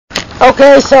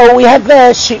Okay, so we have a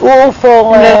shiur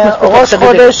for Rosh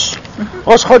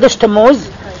Chodesh Tamuz,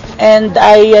 and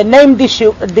I named this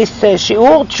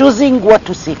shiur choosing what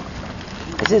to see.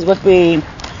 This is what we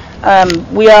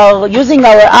are using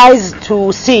our eyes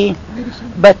to see,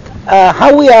 but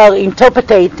how we are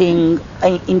interpreting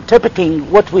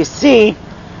what we see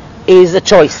is a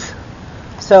choice.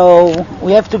 So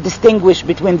we have to distinguish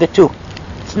between the two.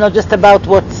 It's not just about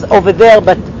what's over there,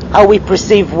 but how we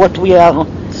perceive what we are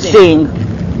seeing.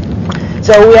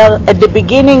 So we are at the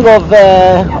beginning of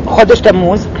Chodesh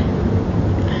Tamuz,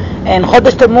 and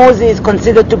Chodesh Tamuz is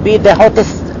considered to be the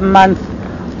hottest month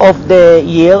of the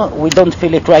year. We don't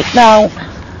feel it right now,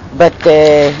 but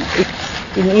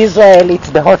in Israel it's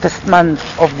the hottest month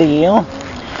of the year.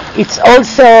 It's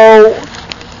also,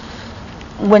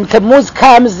 when Tamuz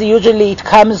comes, usually it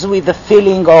comes with a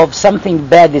feeling of something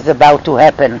bad is about to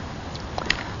happen,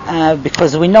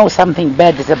 because we know something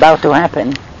bad is about to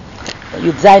happen.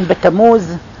 Yud Zayin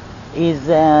B'Tamuz is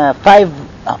 5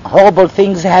 horrible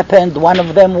things happened. One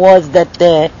of them was that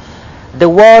the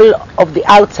wall of the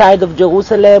outside of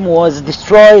Jerusalem was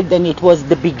destroyed, and it was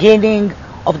the beginning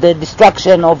of the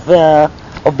destruction of Bet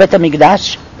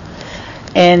HaMikdash.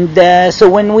 And so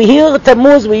when we hear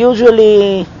Tamuz, we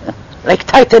usually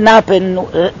tighten up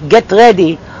and get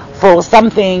ready for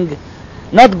something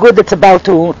not good that's about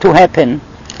to happen,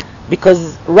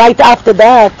 because right after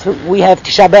that we have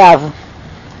Tisha B'Av,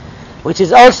 which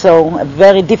is also a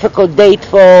very difficult date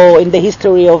in the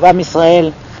history of Am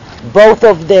Yisrael. Both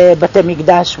of the Bet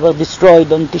HaMikdash were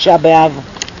destroyed on Tisha B'Av.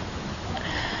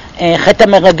 Chet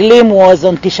HaMeraglim was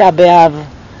on Tisha B'Av.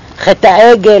 Chet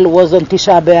HaEgel was on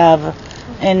Tisha B'Av,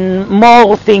 and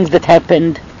more things that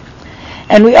happened.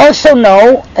 And we also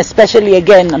know, especially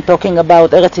again, I'm talking about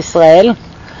Eretz Israel,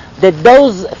 that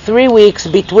those 3 weeks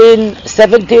between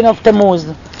 17th of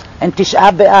Tamuz and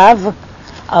Tisha B'Av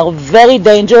are very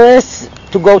dangerous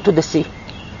to go to the sea.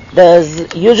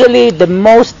 There's usually the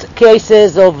most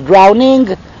cases of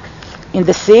drowning in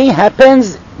the sea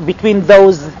happens between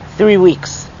those 3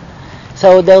 weeks.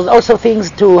 So there's also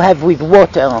things to have with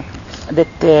water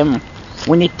that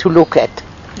we need to look at.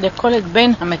 They call it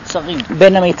בין המצרים.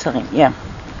 בין המצרים, yeah.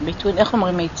 Between, איך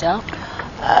אומרים מיצר?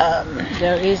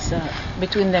 There is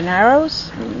between the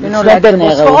narrows, like the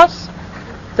Bosphorus.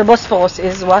 The Bosphorus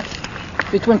is what?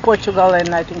 Between Portugal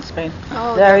and I think Spain.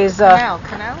 Oh, there is a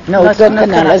canal? No, it's not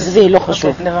canal. עזבי, לא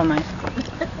חשוב. Okay, never mind.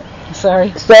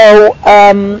 Sorry. So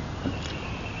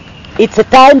it's a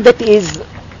time that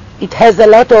it has a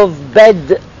lot of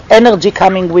bad energy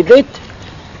coming with it.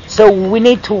 So we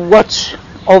need to watch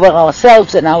over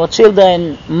ourselves and our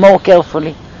children more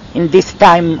carefully in this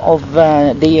time of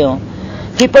the year.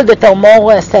 People that are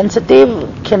more sensitive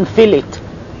can feel it,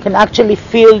 can actually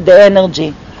feel the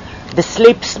energy. The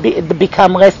sleeps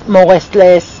become more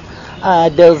restless.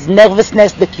 There's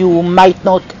nervousness that you might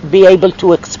not be able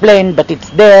to explain, but it's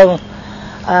there.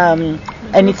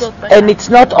 And it's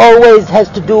not always has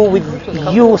to do with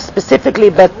you specifically,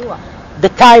 but the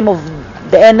time of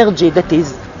the energy that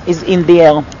is in the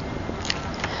air.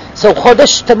 So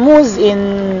Chodesh Tamuz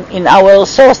in our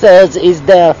sources is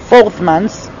the 4th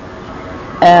month,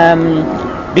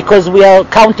 because we are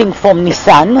counting from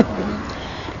Nisan,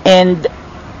 and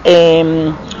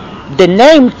the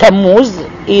name Tamuz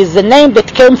is a name that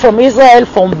came from Israel,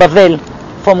 from Bavel,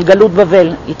 from Galut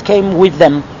Bavel. It came with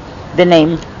them, the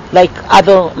name, like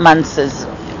other months.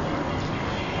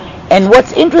 And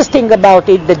what's interesting about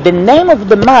it, that the name of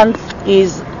the month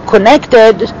is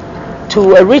connected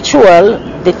to a ritual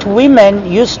that women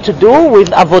used to do with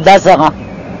Avodah Zarah.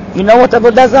 You know what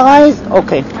Avodah Zarah is?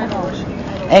 Okay.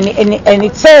 And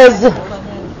it says,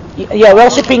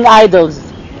 worshipping idols.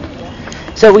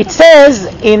 So it says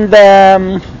in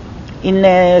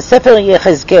Sefer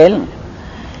Yechezkel,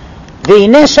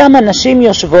 והנה שם הנשים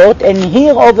יושבות, and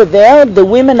here over there the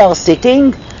women are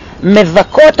sitting,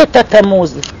 מבכות את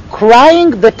התמוז,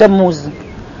 crying the Tamuz.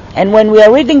 And when we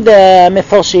are reading the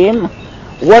Mefarshim,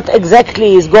 what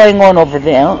exactly is going on over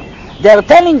there, they are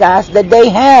telling us that they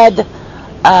had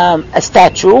a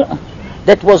statue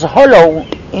that was hollow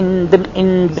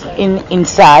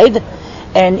inside,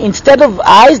 and instead of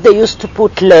eyes they used to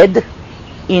put lead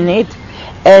in it,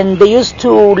 and they used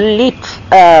to lit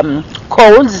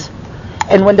coals,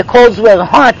 and when the coals were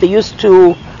hot they used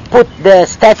to put the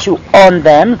statue on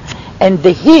them, and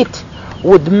the heat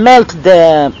would melt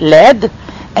the lead,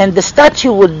 and the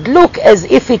statue would look as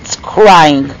if it's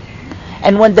crying.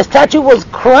 And when the statue was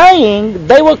crying,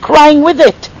 they were crying with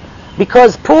it,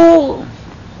 because poor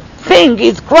thing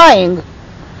is crying.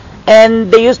 And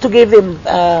they used to give him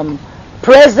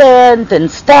present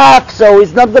and stuff, so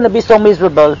he's not going to be so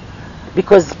miserable.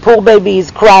 because poor baby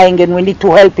is crying and we need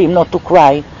to help him not to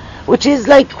cry, which is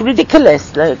like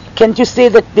ridiculous. Like, can't you see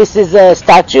that this is a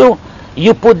statue?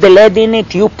 You put the lead in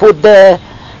it, you put the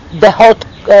hot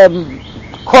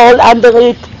coal under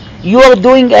it, you are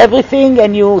doing everything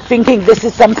and you thinking this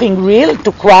is something real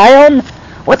to cry on?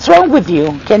 What's wrong with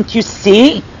you? Can't you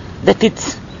see that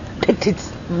it's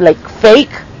like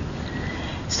fake?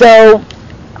 So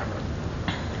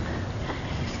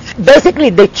basically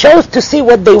they chose to see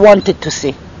what they wanted to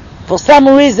see. For some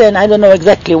reason, I don't know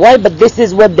exactly why, but this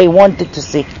is what they wanted to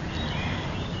see.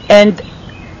 And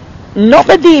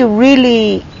nobody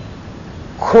really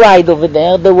cried over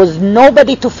there. There was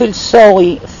nobody to feel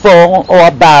sorry for or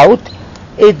about.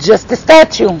 It's just a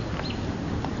statue.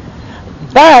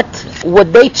 But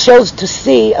what they chose to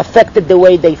see affected the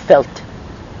way they felt.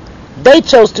 They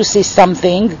chose to see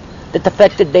something that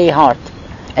affected their heart.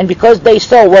 And because they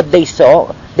saw what they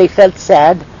saw, they felt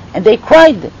sad and they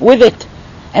cried with it.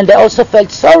 And they also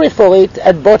felt sorry for it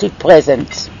and bought it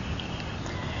presents.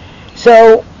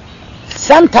 So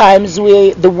sometimes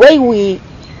the way we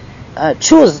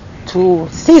choose to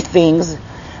see things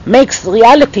makes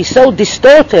reality so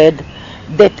distorted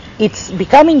that it's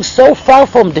becoming so far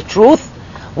from the truth,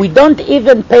 we don't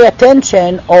even pay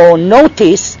attention or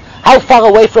notice how far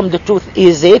away from the truth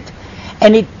is it,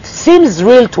 and it seems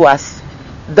real to us.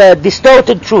 The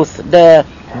distorted truth, the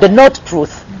not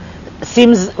truth,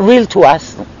 seems real to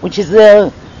us, which is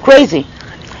crazy.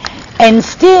 And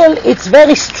still, it's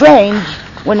very strange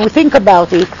when we think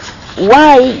about it,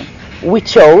 why we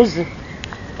chose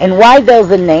and why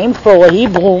there's a name for a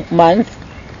Hebrew month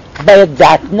by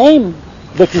that name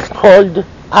that is called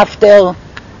after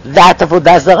that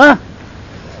Avodah Zarah.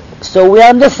 So we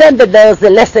understand that there's a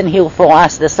lesson here for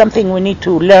us. There's something we need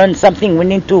to learn, something we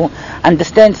need to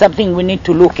understand, something we need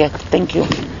to look at. Thank you.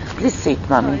 Please sit,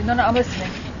 Mommy. No, I'm listening.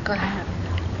 Go ahead.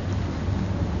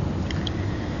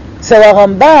 So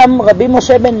הרמב"ם, רבי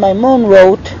משה בן מימון,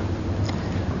 wrote,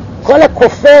 כל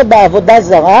הכופר בעבודה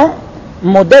זרה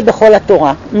מודה בכל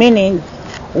התורה. Meaning,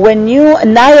 when you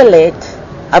annihilate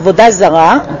עבודה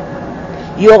זרה,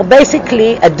 you are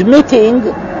basically admitting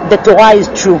the Torah is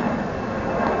true.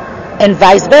 And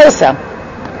vice versa.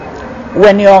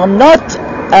 When you are not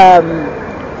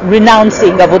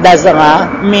renouncing עבודה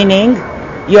זרה, meaning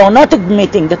you are not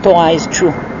admitting the Torah is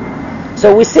true.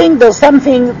 So we think there's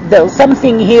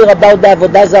something here about the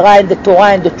Avodah Zarah and the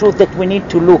Torah and the truth that we need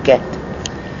to look at.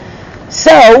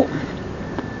 So,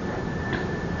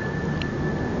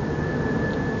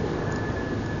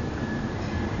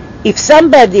 if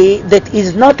somebody that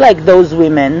is not like those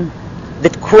women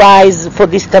that cries for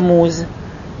this Tamuz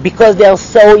because they are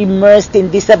so immersed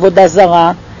in this Avodah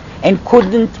Zarah and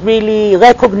couldn't really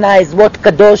recognize what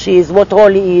Kadosh is, what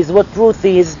holy is, what truth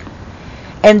is,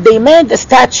 and they made a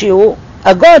statue,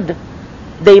 a god.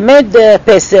 They made the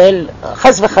pesel,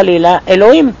 chas v'chalila,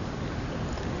 Elohim.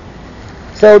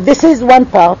 So this is one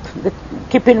part that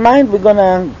keep in mind, we're going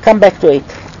to come back to it.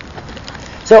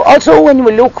 So also when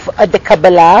we look at the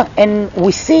Kabbalah and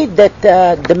we see that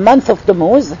the month of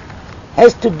Tamuz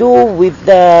has to do with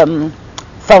the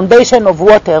foundation of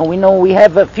water. We know we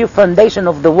have a few foundations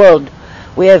of the world.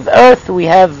 We have earth, we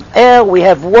have air, we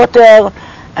have water,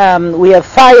 we have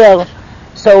fire.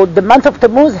 So the month of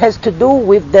Tamuz has to do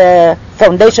with the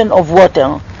foundation of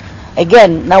water.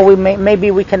 Again, now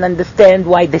maybe we can understand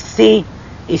why the sea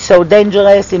is so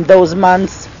dangerous in those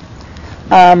months.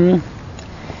 And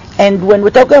when we're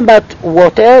talking about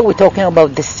water, we're talking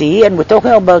about the sea, and we're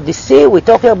talking about the sea, we're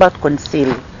talking about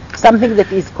concealed, something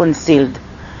that is concealed.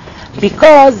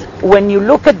 Because when you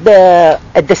look at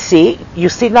the sea, you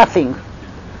see nothing.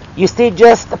 You see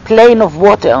just a plain of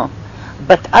water.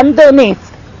 But underneath,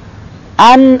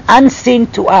 unseen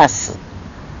to us,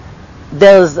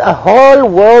 there's a whole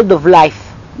world of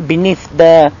life beneath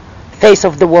the face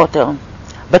of the water.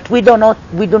 But we do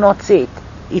not see it.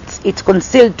 It's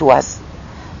concealed to us.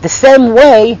 The same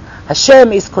way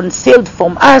Hashem is concealed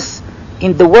from us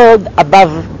in the world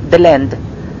above the land.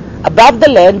 Above the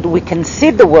land we can see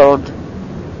the world,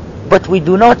 but we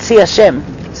do not see Hashem.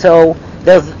 So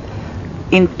there's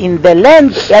in the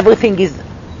land everything is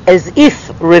as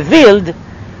if revealed,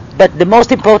 but the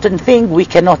most important thing we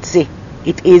cannot see.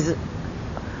 It is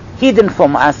hidden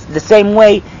from us, the same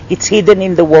way it's hidden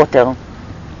in the water.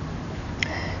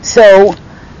 So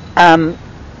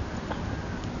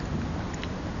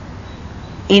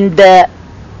in the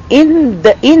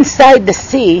inside the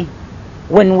sea,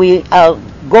 when we are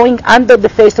going under the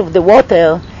face of the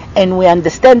water and we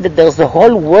understand that there's a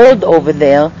whole world over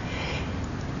there,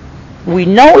 we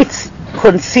know it's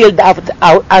concealed out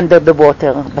under the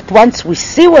water. But once we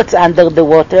see what's under the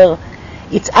water,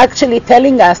 it's actually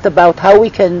telling us about how we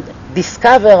can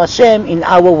discover Hashem in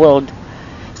our world.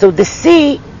 So the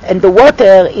sea and the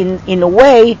water, in a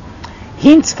way,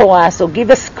 hints for us or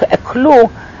give us a clue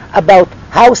about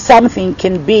how something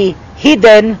can be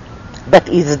hidden but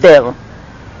is there.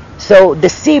 So the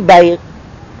sea, by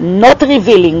not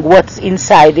revealing what's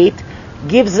inside it,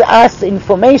 gives us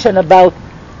information about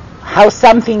how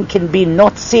something can be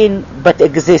not seen but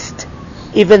exist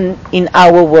even in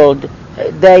our world.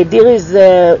 The idea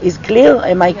is clear?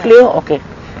 Am I clear? Okay.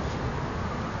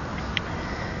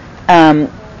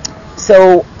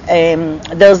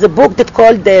 There's a book that's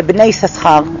called Bnei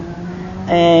Yisachar.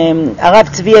 Arav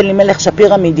Tzvi Elimelech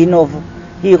Shapira Midinov.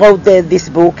 He wrote this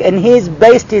book, and he's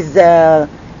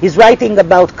writing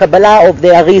about Kabbalah of the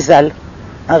Arizal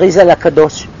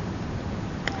HaKadosh.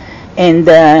 And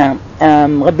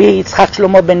Rabbi Yitzchak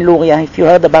Shlomo ben Luria, if you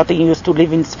heard about it, he used to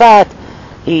live in Tzfat.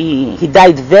 He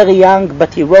died very young,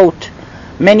 but he wrote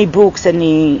many books, and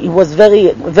he was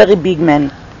very big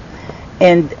man.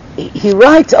 And he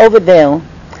writes over there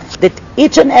that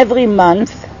each and every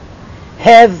month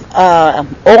have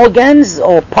organs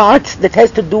or parts that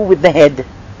has to do with the head.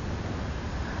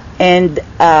 And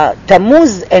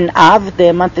Tamuz and Av,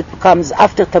 the month that comes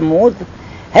after Tamuz,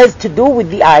 has to do with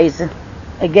the eyes.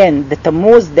 Again, the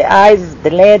Tamuz, the eyes,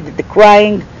 the lead, the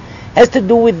crying, has to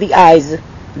do with the eyes.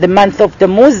 The month of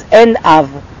Tamuz and Av.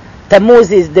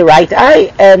 Tamuz is the right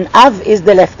eye and Av is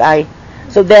the left eye.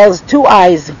 So there's two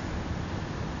eyes.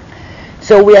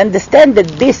 So we understand that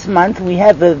this month we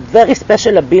have a very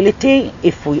special ability,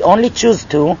 if we only choose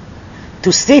to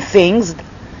see things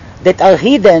that are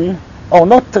hidden or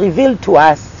not revealed to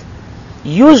us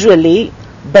usually,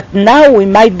 but now we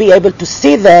might be able to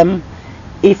see them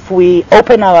if we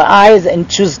open our eyes and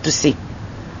choose to see.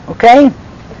 Okay?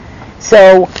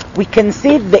 So we can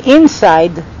see the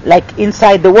inside, like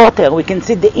inside the water. We can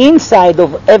see the inside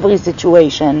of every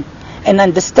situation and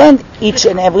understand each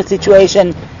and every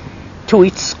situation to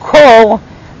its core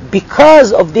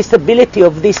because of this ability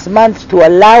of this month to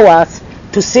allow us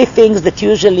to see things that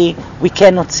usually we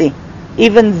cannot see,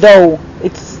 even though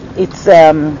it's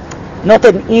not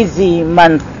an easy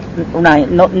month,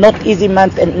 not easy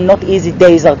month, and not easy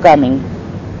days are coming.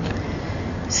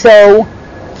 So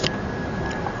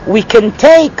we can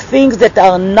take things that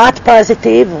are not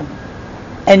positive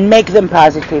and make them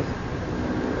positive,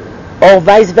 or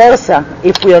vice versa.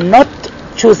 If we are not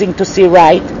choosing to see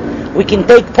right, we can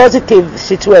take positive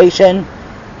situation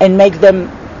and make them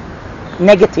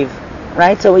negative,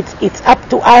 right? So it's up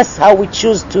to us how we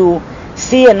choose to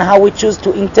see and how we choose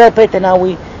to interpret and how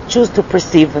we choose to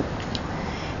perceive.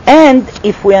 And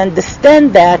if we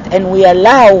understand that and we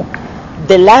allow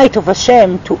the light of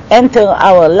Hashem to enter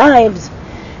our lives,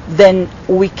 then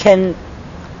we can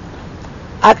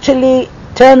actually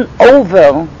turn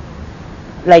over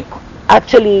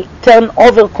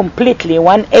completely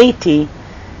 180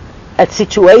 a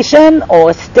situation or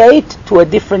a state to a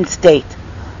different state.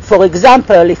 For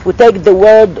example, if we take the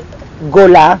word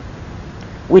Gola,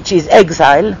 which is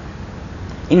exile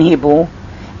in Hebrew,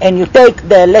 and you take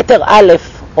the letter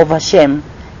Aleph of Hashem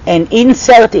and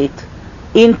insert it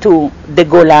into the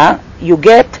Gola, you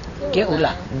get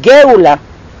Geula,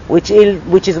 which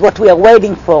is what we are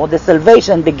waiting for, the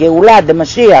salvation, the Geula, the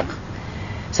Mashiach.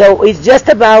 So it's just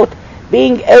about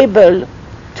being able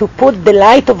to put the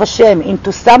light of Hashem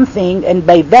into something, and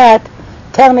by that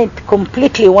turn it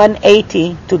completely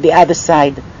 180 to the other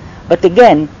side. But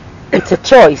again, it's a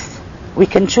choice. We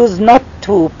can choose not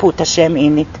to put Hashem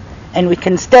in it, and we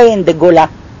can stay in the Gola.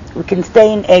 We can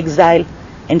stay in exile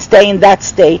and stay in that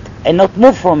state and not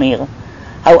move from here.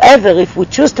 However, if we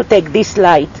choose to take this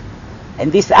light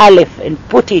and this Aleph and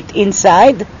put it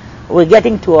inside, we're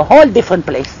getting to a whole different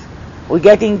place. We're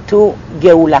getting to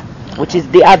Geula, which is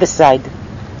the other side.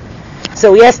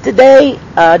 So yesterday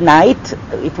night,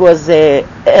 it was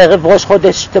Erev Rosh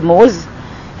Chodesh Tamuz,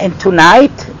 and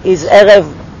tonight is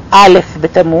Erev Aleph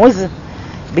B'Tamuz,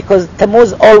 because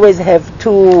Tamuz always have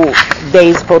 2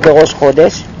 days for the Rosh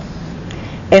Chodesh.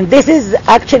 And this is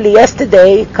actually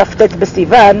yesterday, Kaftet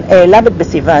B'Sivan, Lamed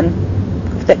B'Sivan,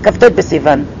 Kaftet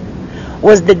B'Sivan,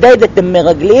 was the day that the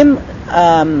Meraglim,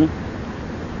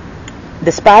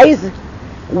 the spies,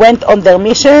 went on their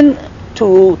mission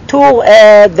to tour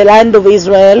the land of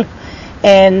Israel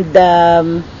and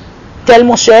tell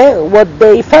Moshe what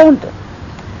they found.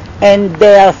 And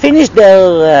they finished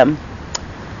their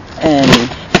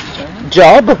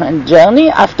job and journey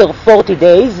after 40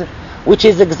 days, which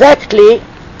is exactly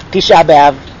Tisha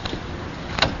B'Av.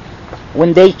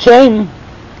 When they came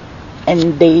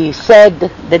and they said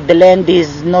that the land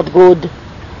is not good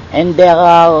and there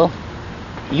are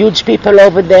huge people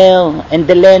over there, and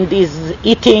the land is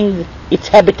eating its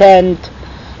habitant,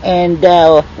 and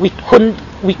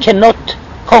we cannot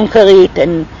conquer it,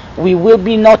 and we will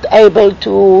be not able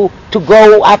to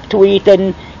go up to it,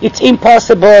 and it's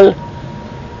impossible.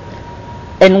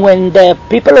 And when the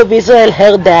people of Israel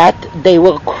heard that, they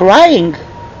were crying.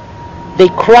 They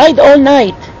cried all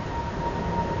night.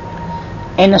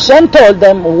 And Hashem told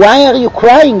them, why are you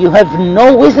crying? You have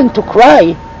no reason to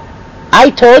cry. I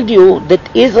told you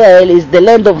that Israel is the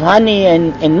land of honey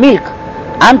and milk.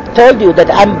 I told you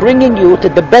that I'm bringing you to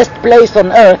the best place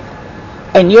on earth,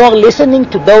 and you are listening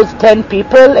to those 10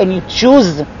 people, and you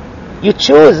choose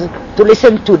to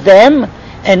listen to them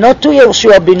and not to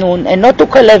Yehoshua ben Nun and not to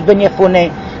Caleb ben Yefuneh,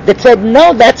 that said,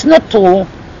 no, that's not true.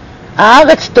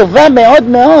 הארץ טובה מאוד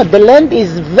מאוד. The land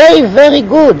is very, very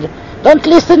good. Don't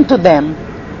listen to them.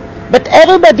 But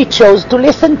everybody chose to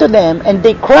listen to them, and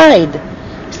they cried.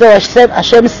 So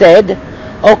Hashem said,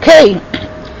 okay,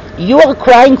 you are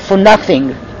crying for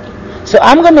nothing. So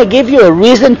I'm going to give you a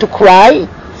reason to cry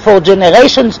for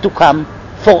generations to come.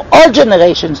 For all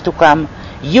generations to come,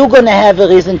 you're going to have a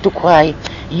reason to cry.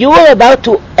 You are about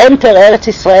to enter Eretz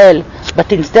Israel,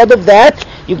 but instead of that,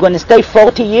 you're going to stay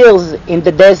 40 years in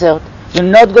the desert. You're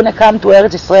not going to come to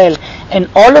Eretz Israel. And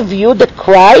all of you that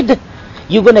cried,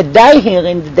 you're going to die here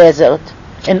in the desert.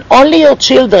 And only your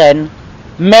children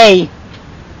may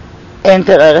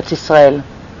enter Eretz Israel.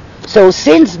 So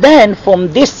since then, from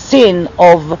this sin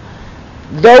of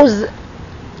those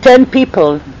 10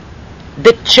 people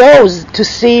that chose to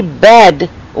see bad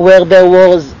where there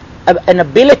was an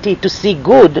ability to see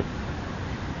good,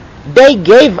 they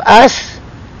gave us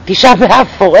Tisha B'Av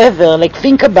forever. Like,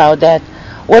 think about that.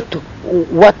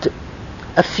 What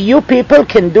a few people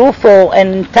can do for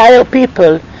an entire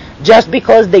people just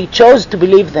because they chose to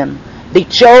believe them. They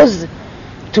chose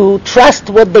to trust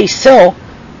what they saw,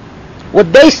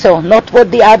 not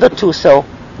what the other two saw,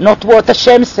 not what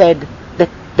Hashem said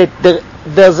that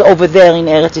there's over there in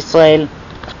Eretz Israel.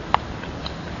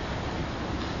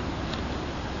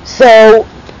 So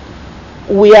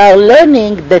we are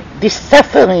learning that this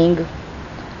suffering,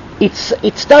 it's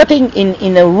starting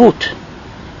in a root,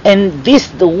 and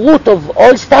the root of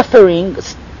all suffering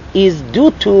is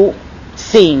due to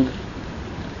seeing.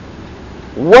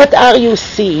 What are you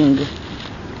seeing?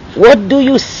 What do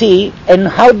you see, and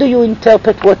how do you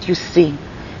interpret what you see?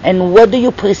 And what do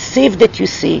you perceive that you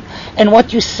see? And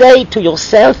what you say to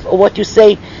yourself or what you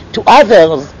say to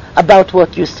others about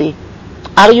what you see.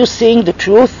 Are you seeing the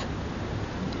truth?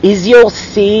 Is your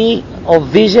see or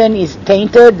vision is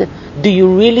tainted? Do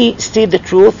you really see the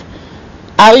truth?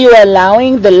 Are you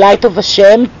allowing the light of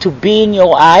Hashem to be in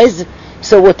your eyes,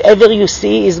 so whatever you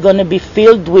see is going to be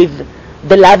filled with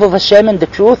the love of Hashem and the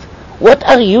truth? What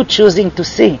are you choosing to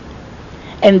see?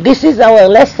 And this is our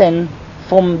lesson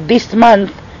from this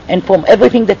month and from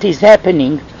everything that is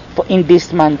happening in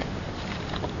this month.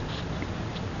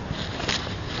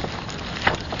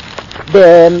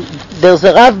 There's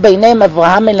a Rav by name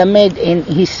Avraham Melamed, and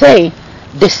he say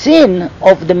the sin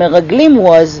of the Meraglim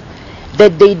was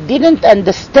that they didn't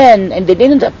understand and they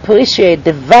didn't appreciate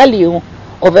the value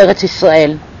of Eretz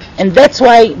Israel, and that's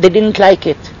why they didn't like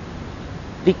it.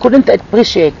 They couldn't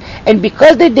appreciate, and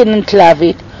because they didn't love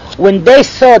it, when they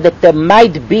saw that there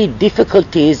might be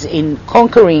difficulties in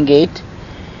conquering it,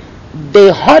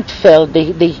 their heart felt,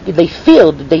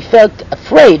 they felt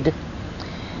afraid,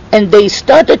 and they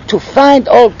started to find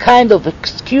all kind of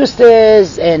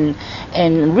excuses and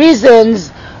reasons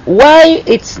why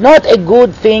it's not a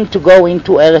good thing to go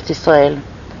into Eretz Israel.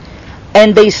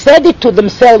 And they said it to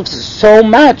themselves so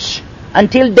much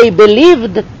until they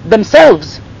believed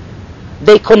themselves.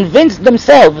 They convinced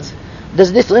themselves.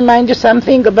 Does this remind you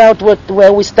something about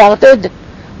where we started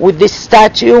with this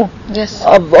statue? Yes.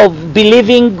 Of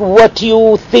believing what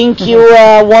you think you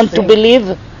want to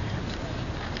believe?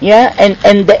 Yeah,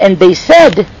 and they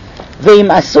said,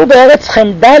 ואם עשו בארץ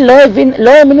חמדה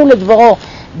לא האמינו לדברו.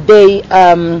 They,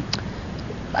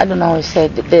 I don't know how I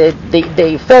said,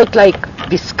 they felt like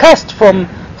disgust from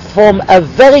a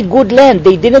very good land.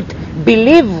 They didn't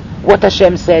believe what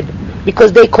Hashem said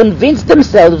because they convinced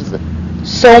themselves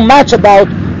so much about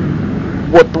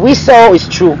what we saw is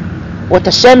true. What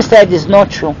Hashem said is not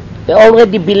true. They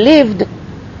already believed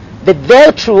that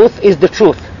their truth is the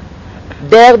truth.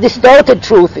 Their distorted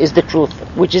truth is the truth,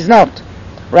 which is not.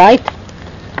 Right?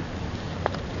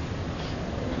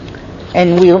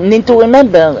 And we need to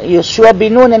remember, Yehoshua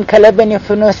ben Nun and Caleb ben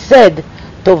Yefuneh said,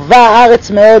 Tova haaretz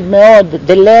meod meod,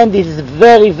 the land is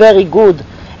very, very good.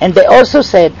 And they also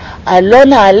said, Alo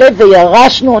na'ale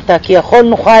v'yarashnu ota ki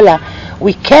yachol nuchala.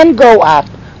 We can go up,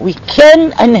 we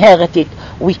can inherit it,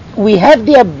 we have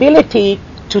the ability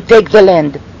to take the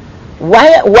land.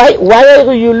 Why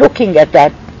are you looking at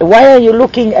that? Why are you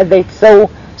looking at it so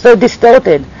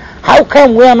distorted? How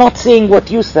come we are not seeing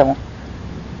what you saw?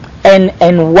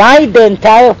 And why the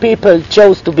entire people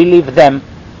chose to believe them,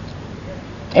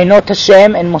 and not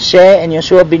Hashem and Moshe and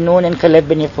Yoshua ben Nun and Caleb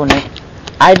ben Yefuneh?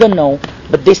 I don't know,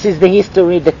 but this is the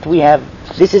history that we have.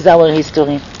 This is our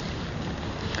history.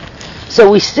 So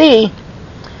we see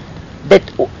that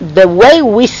the way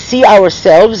we see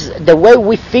ourselves, the way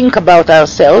we think about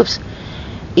ourselves,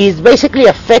 is basically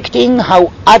affecting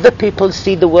how other people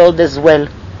see the world as well.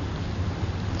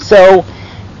 So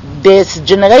this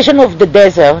generation of the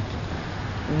desert,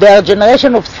 they are a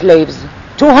generation of slaves.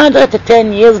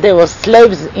 210 years they were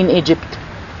slaves in Egypt.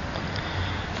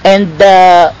 And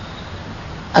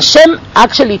Hashem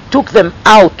actually took them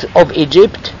out of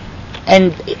Egypt,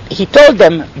 and he told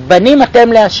them, Banim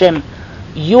atem leHashem,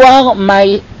 you are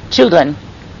my children.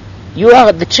 You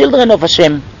are the children of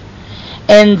Hashem.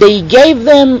 And they gave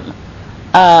them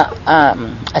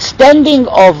a standing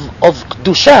of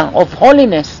kedusha, of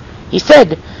holiness. He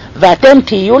said, "V'atem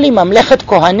tiyu li mamlechet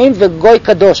kohanim v'goy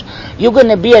kadosh." You're going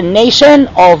to be a nation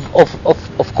of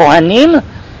kohanim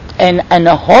and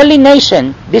a holy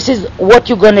nation. This is what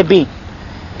you're going to be.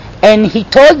 And he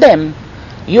told them,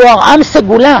 "You are am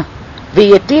segula,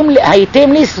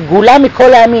 v'haytem li segula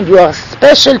mikol ha'amim." You are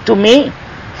special to me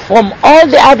from all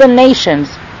the other nations.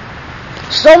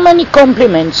 So many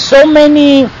compliments, so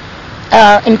many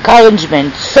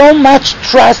encouragement, so much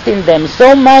trust in them,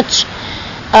 so much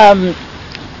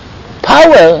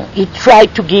power he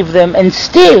tried to give them, and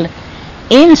still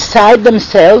inside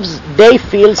themselves they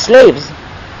feel slaves.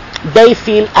 They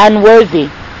feel unworthy.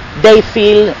 They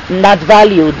feel not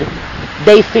valued.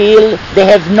 They feel they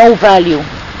have no value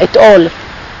at all,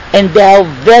 and they are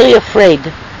very afraid.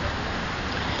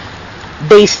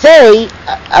 They say,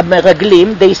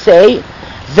 המרגלים, they say,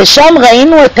 ושם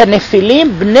ראינו את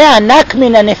הנפילים, בני ענק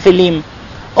מן הנפילים.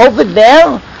 Over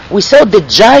there we saw the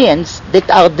giants that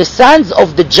are the sons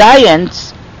of the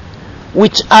giants,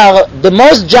 which are the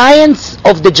most giants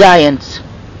of the giants.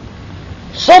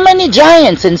 So many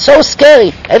giants and so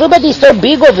scary. Everybody is so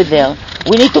big over there.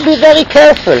 We need to be very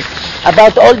careful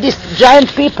about all these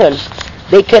giant people.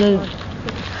 They can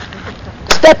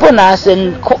step on us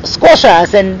and squash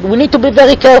us, and we need to be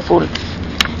very careful.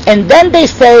 And then they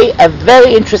say a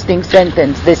very interesting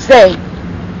sentence. They say,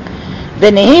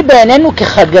 ונהי בעינינו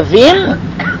כחגבים,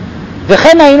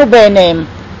 וכן היינו בעיניהם.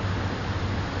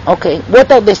 Okay,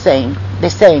 what are they saying? They're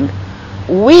saying,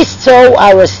 we saw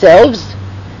ourselves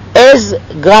as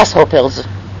grasshoppers.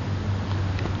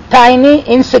 Tiny,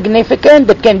 insignificant,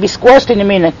 that can be squashed in a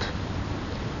minute.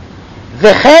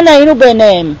 וכן היינו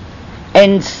בעיניהם.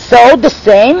 And so the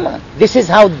same, this is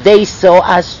how they saw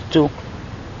us too.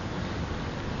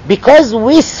 Because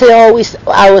we saw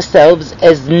ourselves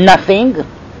as nothing,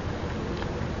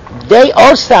 they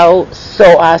also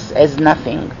saw us as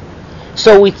nothing.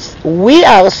 So we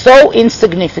are so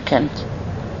insignificant.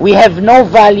 We have no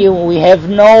value. We have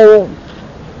no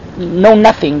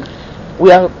nothing.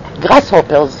 We are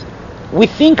grasshoppers. We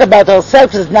think about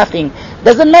ourselves as nothing.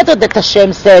 Doesn't matter that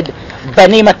Hashem said,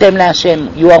 "Banim atem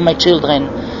leHashem," you are my children.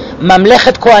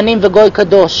 Mamlechet kohanim v'goy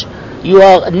kadosh. You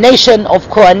are a nation of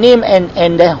Kohanim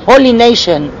and a holy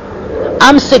nation.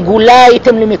 Am segula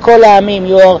item li mikol ha'amim.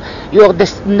 You are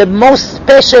the most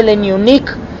special and unique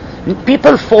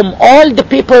people from all the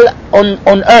people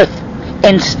on earth.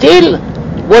 And still,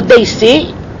 what they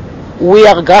see, we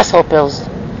are grasshoppers.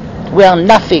 We are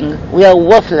nothing. We are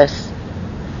worthless.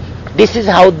 This is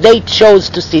how they chose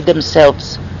to see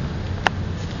themselves.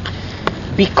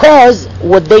 Because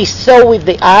what they saw with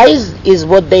the eyes is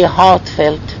what their heart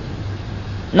felt.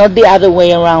 Not the other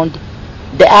way around.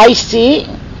 The eye see,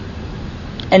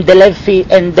 and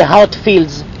the heart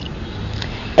feels.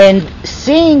 And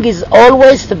seeing is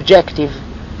always subjective.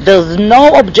 There's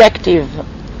no objective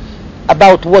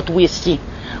about what we see.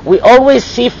 We always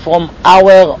see from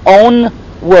our own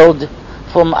world,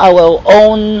 from our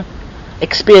own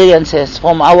experiences,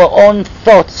 from our own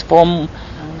thoughts, from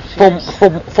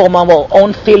our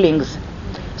own feelings.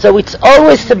 So it's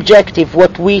always subjective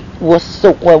what we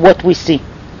see.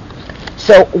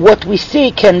 So what we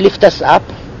see can lift us up,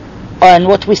 and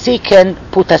what we see can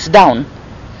put us down.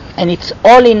 And it's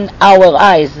all in our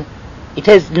eyes. It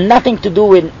has nothing to do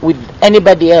with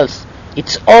anybody else.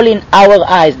 It's all in our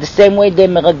eyes. The same way the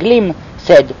מרגלים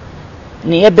said,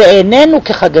 נהיה בעינינו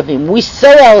כחגבים. We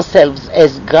saw ourselves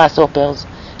as grasshoppers.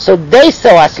 So they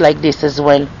saw us like this as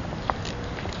well.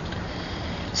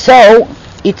 So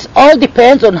it all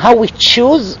depends on how we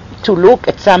choose to look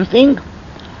at something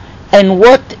and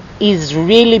what is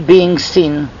really being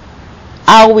seen.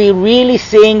 Are we really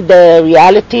seeing the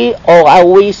reality, or are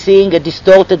we seeing a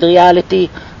distorted reality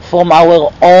from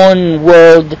our own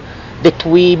world that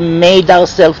we made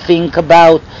ourselves think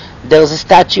about? There's a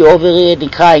statue over here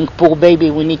and crying, poor baby,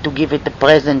 we need to give it a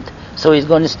present so he's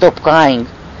going to stop crying.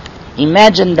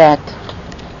 Imagine that.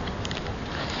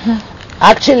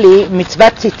 Actually,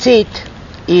 mitzvah tzitzit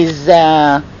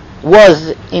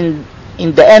was in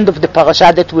the end of the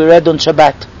parasha that we read on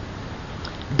Shabbat,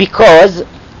 because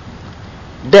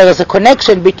there is a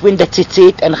connection between the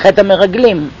tzitzit and chet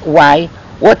hameraglim. Why?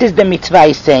 What is the mitzvah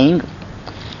he's saying?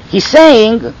 He's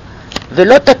saying,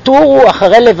 ולא תטורו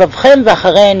אחרי לבבכם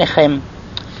ואחרי עיניכם.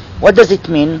 What does it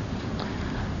mean?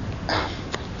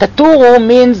 תטורו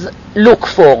means look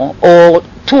for, or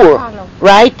tour, follow.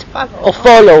 Right? Follow. Or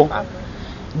follow. Follow.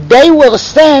 They were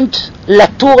sent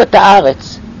לטור את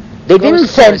הארץ. They didn't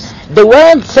send, they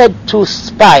weren't sent to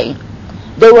spy.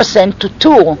 They were sent to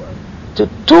tour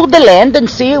the land and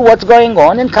see what's going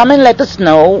on and come and let us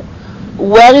know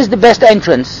where is the best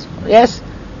entrance. Yes?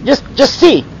 Just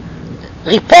see.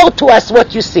 Report to us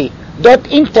what you see. Don't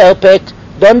interpret.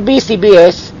 Don't be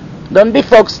CBS. Don't be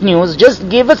Fox News. Just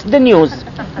give us the news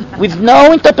with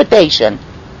no interpretation.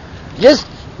 Just,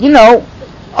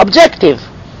 objective.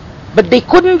 But they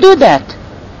couldn't do that.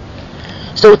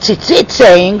 So tzitzit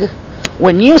saying,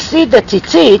 when you see the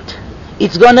tzitzit,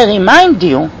 it's going to remind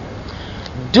you,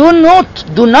 do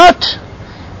not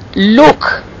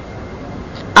look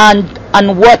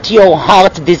on what your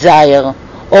heart desire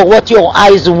or what your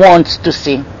eyes want to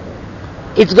see.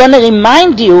 It's going to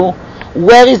remind you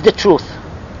where is the truth.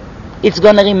 It's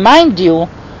going to remind you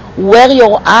where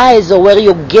your eyes or where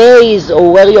your gaze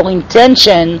or where your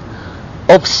intention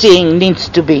of seeing needs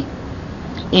to be.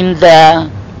 In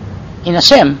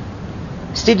Hashem.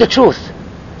 See the truth.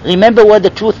 Remember what the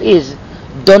truth is.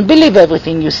 Don't believe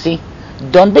everything you see.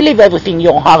 Don't believe everything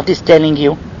your heart is telling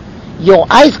you. Your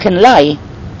eyes can lie,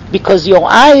 because your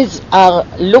eyes are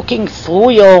looking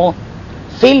through your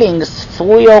feelings,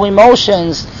 through your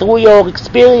emotions, through your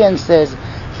experiences,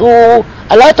 through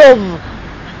a lot of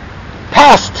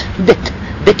past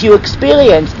that you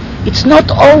experience. It's not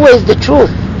always the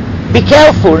truth. Be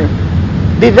careful.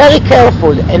 Be very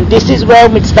careful. And this is where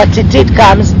mitzvah tzitzit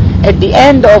comes at the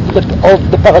end of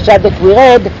the parasha that we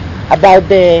read about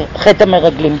the chet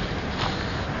hameraglim.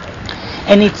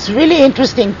 And it's really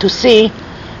interesting to see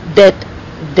that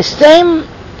the same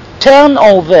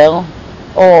turnover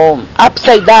or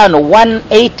upside down or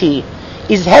 180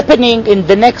 is happening in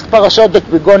the next parasha that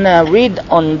we're going to read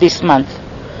on this month.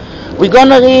 We're going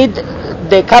to read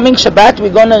the coming Shabbat,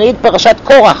 we're going to read Parashat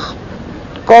Korach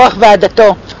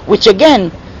ve'adato, which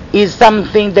again is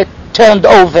something that turned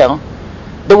over.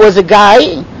 There was a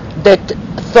guy that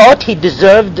thought he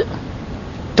deserved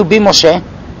to be Moshe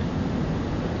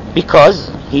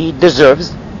because he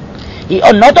deserves. He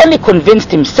not only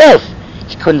convinced himself,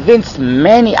 he convinced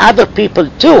many other people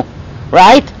too,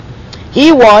 right?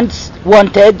 He once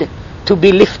wanted to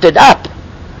be lifted up.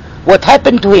 What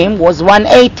happened to him was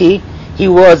 180. He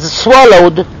was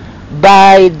swallowed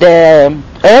by the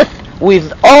earth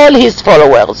with all his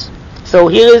followers. So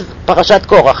here is Parashat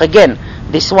Korach again,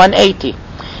 this 180.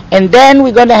 And then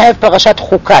we're going to have Parashat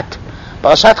Chukat.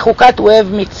 Parashat Chukat we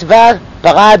have mitzvah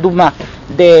para aduma,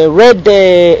 the red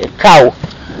cow,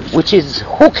 which is,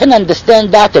 who can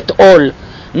understand that at all?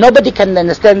 Nobody can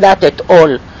understand that at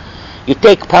all. You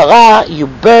take para, you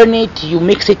burn it, you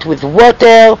mix it with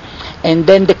water, and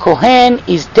then the Kohen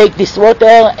take this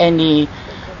water and he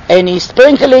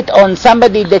sprinkle it on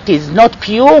somebody that is not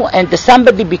pure, and the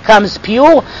somebody becomes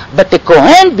pure, but the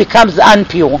Kohen becomes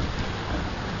unpure.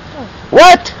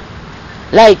 What?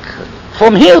 Like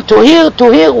from here to here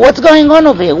to here, what's going on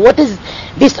over here? What is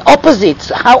this opposites?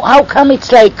 How come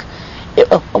it's like,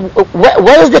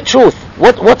 where is the truth?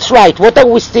 What's right? What are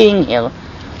we seeing here?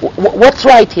 What's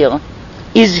right here?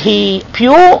 Is he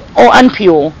pure or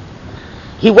unpure?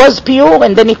 He was pure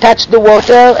and then he touched the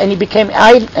water and he became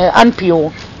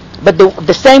unpure. But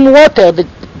the same water that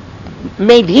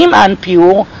made him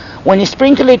unpure, when he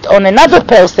sprinkled it on another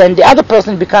person, the other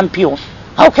person became pure.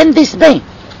 How can this be?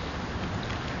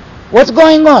 What's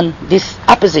going on? These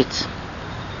opposites.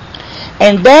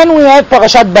 And then we have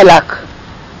Parashat Balak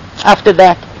after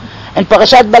that. And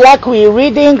Parashat Balak we are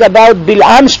reading about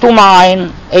Bil'am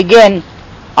Shtumayin. Again,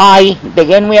 eye.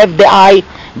 Again we have the eye.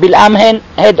 Bil'am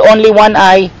had only one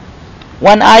eye.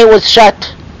 One eye was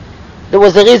shut. There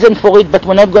was a reason for it, but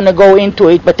we're not going to go into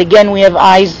it. But again we have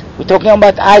eyes. We're talking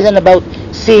about eyes and about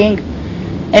seeing.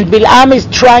 And Bil'am is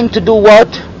trying to do what?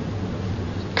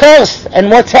 Curse. And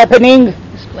what's happening?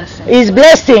 Is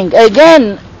blessing.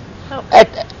 Again,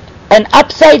 at an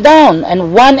upside down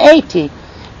and 180.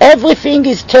 everything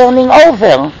is turning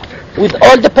over with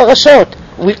all the parashot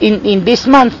in this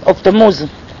month of Tamuz.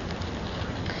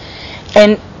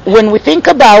 And when we think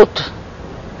about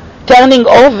turning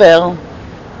over,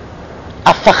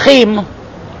 הפכים,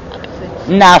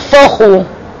 נהפוכו,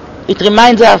 it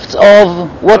reminds us of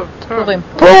what? Purim.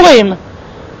 Purim.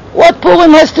 What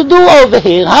Purim has to do over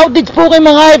here? How did Purim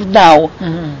arrive now?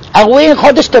 Are we in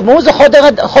Chodesh Tamuz or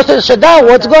Chodesh Adar?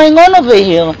 What's going on over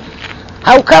here?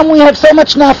 How come we have so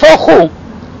much nahfochu?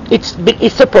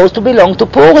 It's supposed to belong to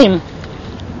Purim.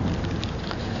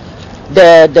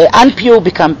 The unpure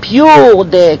become pure,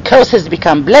 the curses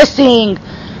become blessing,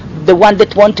 the one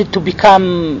that wanted to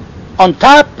become on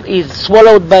top is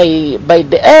swallowed by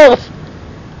the earth.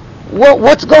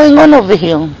 What's going on over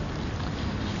here?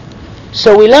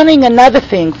 So we're learning another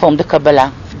thing from the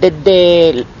Kabbalah, that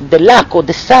the luck or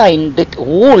the sign that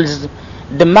rules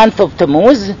the month of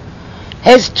Tamuz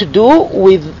has to do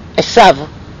with Esav.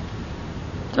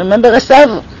 Remember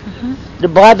Esav? The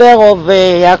brother of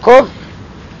Yaakov?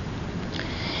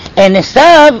 And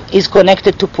Esav is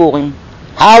connected to Purim.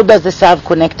 How does Esav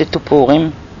connected to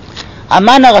Purim?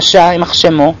 Aman HaRasha, יימח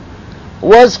שמו,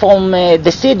 was from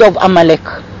the seed of Amalek.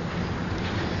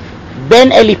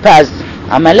 Ben Elipaz,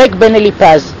 Amalek ben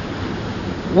Elipaz,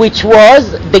 which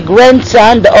was the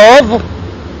grandson of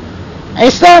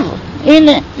Esav.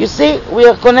 You see, we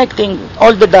are connecting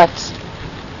all the dots.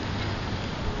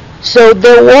 So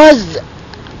there was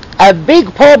a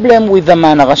big problem with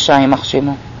Aman HaRasha, יימח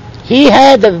שמו. He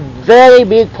had a very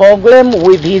big problem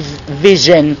with his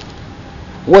vision.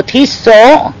 What he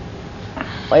saw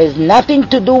has nothing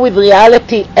to do with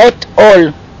reality at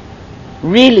all.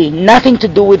 Really, nothing to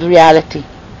do with reality.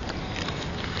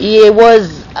 He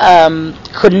was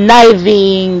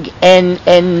conniving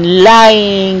and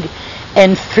lying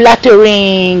and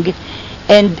flattering,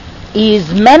 and he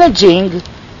is managing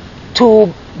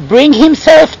to bring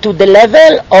himself to the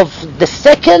level of the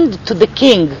second to the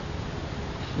king.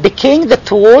 The king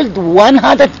that ruled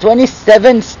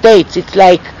 127 states. It's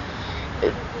like,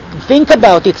 think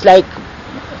about it, it's like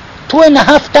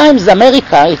 2.5 times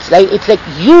America. It's like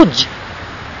huge.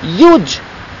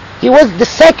 He was the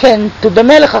second to the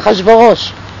Melech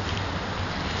Achashverosh.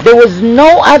 There was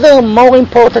no other more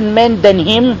important man than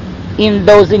him in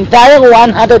those entire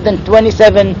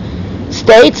 127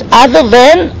 states other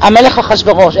than Melech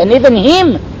Achashverosh. And even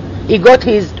him, he got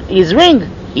his ring.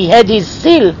 He had his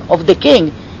seal of the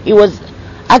king. He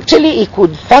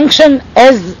could function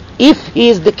as if he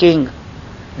is the king.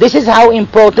 This is how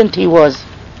important he was.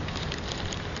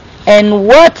 And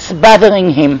what's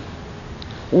bothering him?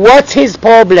 What's his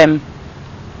problem?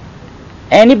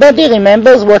 Anybody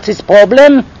remembers what's his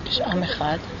problem?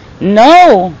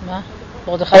 No.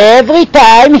 Every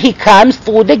time he comes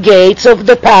through the gates of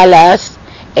the palace,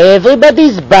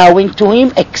 everybody's bowing to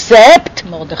him except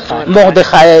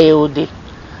מרדכי היהודי.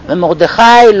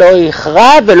 ומרדכי לא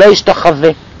יכרע ולא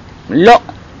ישתחווה. לא.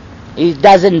 He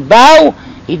doesn't bow,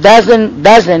 he doesn't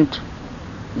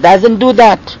do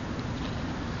that.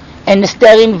 And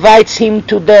Esther invites him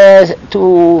to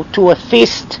a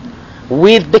feast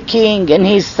with the king, and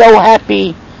he's so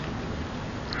happy,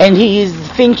 and he is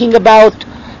thinking about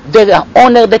the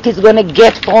honor that he's going to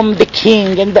get from the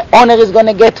king and the honor he's going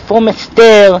to get from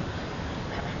Esther.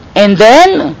 And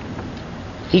then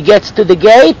he gets to the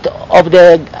gate of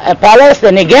the palace,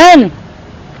 and again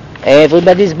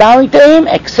everybody's bowing to him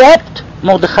except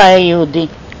Mordechai Yehudi.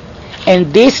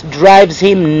 And this drives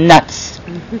him nuts.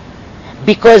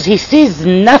 Because he sees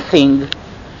nothing.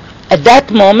 At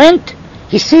that moment,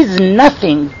 he sees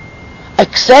nothing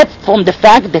except from the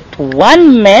fact that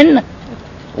one man,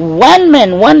 one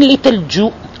little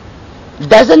Jew,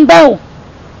 doesn't bow.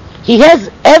 He has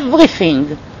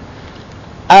everything.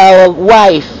 A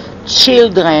wife,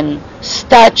 children,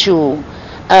 statue,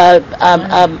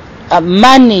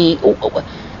 money,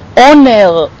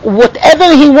 honor,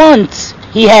 whatever he wants,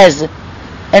 he has.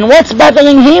 And what's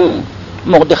bothering him?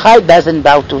 Mordechai doesn't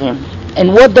bow to him.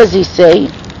 And what does he say?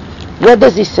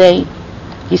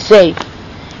 He say,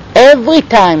 every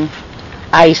time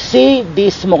I see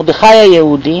this Mordechai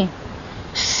Yehudi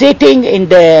sitting in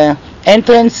the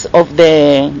entrance of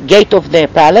the gate of the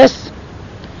palace,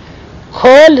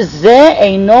 כל זה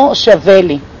אינו שווה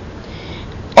לי.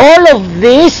 All of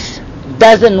this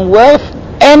doesn't worth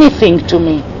anything to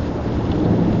me.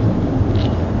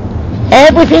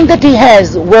 Everything that he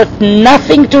has worth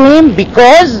nothing to him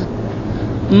because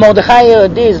Mordechai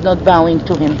Yehudi is not bowing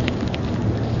to him.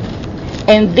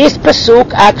 And this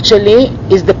pasuk actually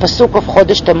is the pasuk of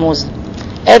Chodesh Tamuz.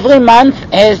 Every month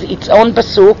has its own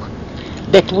pasuk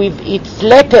that with its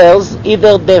letters,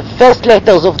 either the first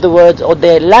letters of the word or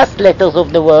the last letters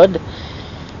of the word,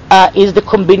 is the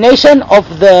combination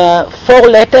of the 4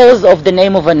 letters of the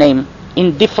name of a name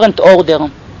in different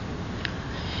order.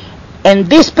 And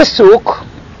this pasuk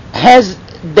has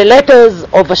the letters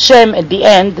of Hashem at the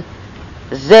end,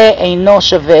 Ze eino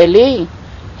shave li,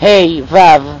 Hey,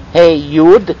 Vav, Hey,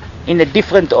 Yud, in a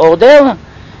different order,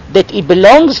 that it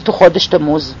belongs to Chodesh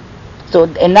Tamuz. So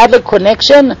another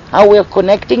connection, how we are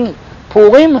connecting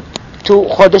Purim to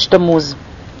Chodesh Tamuz.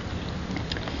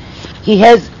 He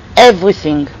has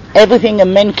everything a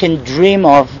man can dream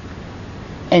of,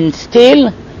 and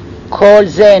still, Kol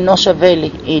Ze eino shave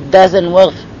li, it doesn't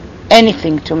worth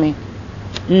anything to me.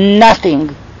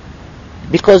 Nothing.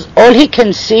 Because all he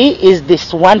can see is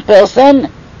this one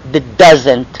person that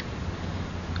doesn't.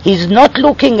 He's not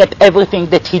looking at everything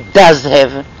that he does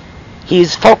have.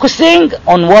 He's focusing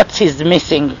on what he's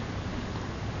missing.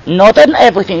 Not on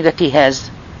everything that he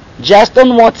has. Just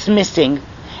on what's missing.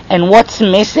 And what's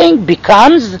missing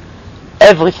becomes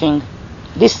everything.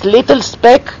 This little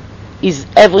speck is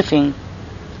everything.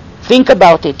 Think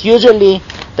about it. Usually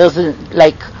there's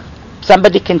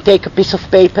somebody can take a piece of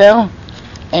paper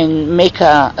and make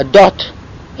a dot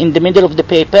in the middle of the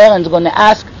paper and is going to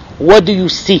ask, what do you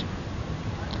see?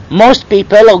 Most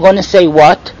people are going to say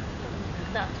what?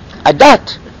 A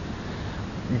dot.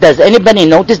 Does anybody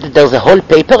notice that there's a whole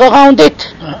paper around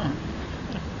it?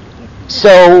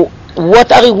 So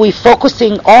what are we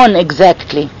focusing on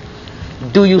exactly?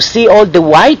 Do you see all the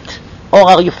white, or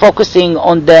are you focusing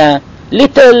on the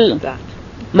little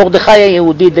Mordechai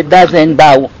Yehudi that doesn't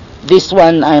bow? This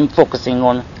one I am focusing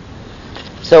on.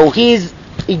 So he's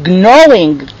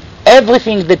ignoring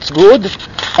everything that's good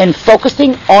and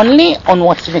focusing only on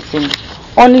what's missing.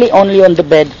 Only on the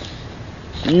bed.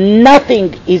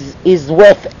 Nothing is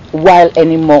worthwhile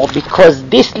anymore, because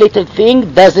this little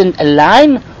thing doesn't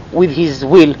align with his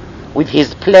will, with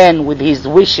his plan, with his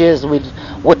wishes, with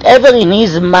whatever in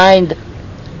his mind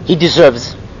he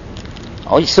deserves,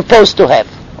 or he's supposed to have,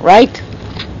 right?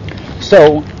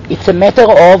 So it's a matter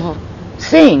of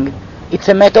seeing. It's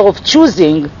a matter of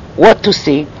choosing what to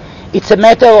see. It's a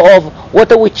matter of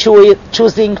what are we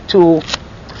choosing to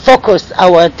focus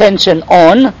our attention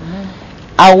on.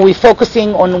 Are we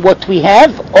focusing on what we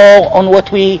have or on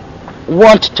what we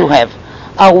want to have?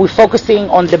 Are we focusing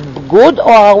on the good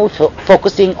or are we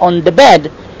focusing on the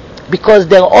bad? Because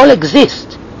they all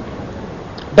exist.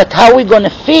 But how we're going to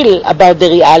feel about the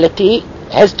reality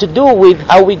has to do with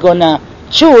how we're going to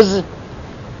choose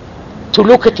to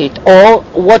look at it, or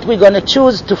what we're going to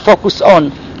choose to focus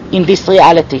on in this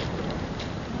reality.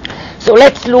 So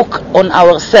let's look on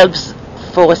ourselves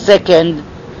for a second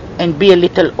and be a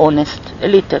little honest. A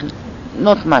little,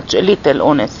 not much, a little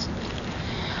honest.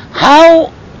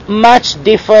 How much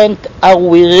different are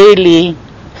we really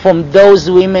from those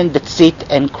women that sit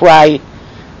and cry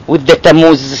with the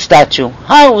Tamuz statue?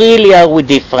 How really are we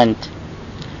different?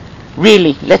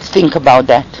 Really, let's think about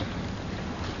that.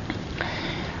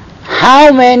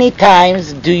 How many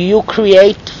times do you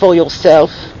create for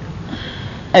yourself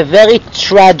a very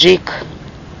tragic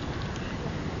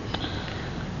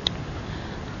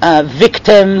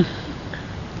victim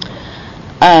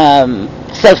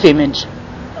self-image?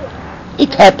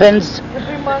 It happens.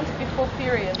 Every month before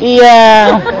period.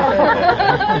 Yeah.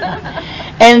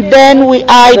 And then we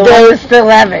idle. Still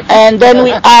have it. And then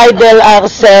we idle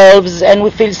ourselves, and we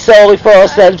feel sorry for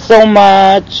ourselves so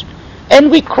much,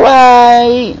 and we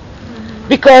cry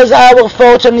because our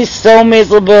fortune is so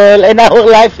miserable and our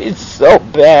life is so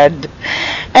bad.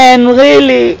 And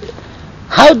really,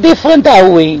 how different are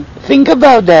we? Think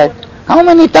about that. How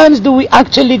many times do we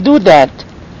actually do that?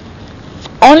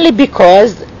 Only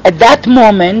because at that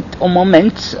moment, or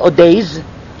moments, or days,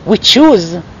 we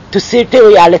choose to see the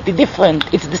reality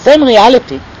different. It's the same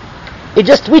reality. It's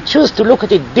just we choose to look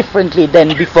at it differently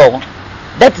than before.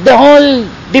 That's the whole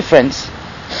difference,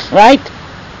 right?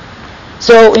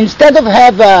 So instead of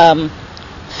have a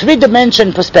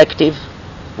three-dimension perspective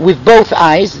with both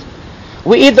eyes,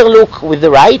 we either look with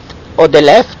the right or the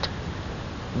left,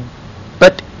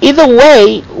 but either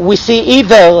way we see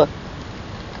either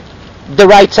the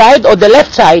right side or the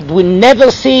left side. We never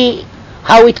see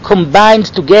how it combines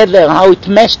together, how it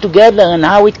meshes together, and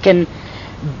how it can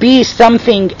be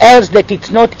something else, that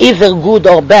it's not either good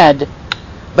or bad,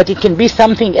 but it can be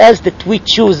something else that we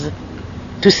choose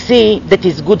to see that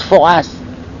is good for us,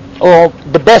 or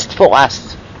the best for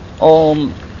us, or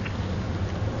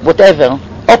whatever,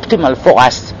 optimal for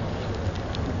us.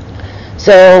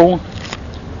 So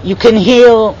you can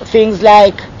hear things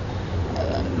like,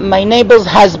 my neighbor's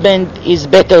husband is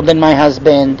better than my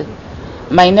husband,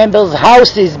 my neighbor's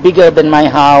house is bigger than my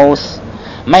house,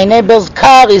 my neighbor's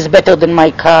car is better than my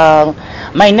car,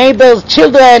 my neighbor's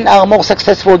children are more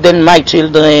successful than my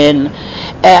children.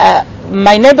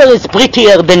 My neighbor is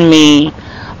prettier than me.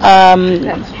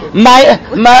 My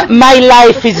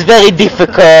life is very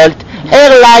difficult.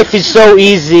 Her life is so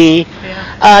easy.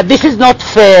 This is not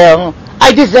fair.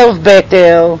 I deserve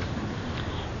better.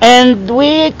 And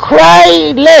we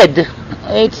cry lead.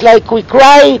 It's like we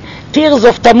cry tears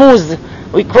of Tamuz.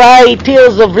 We cry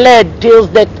tears of lead, tears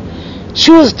that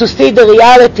choose to see the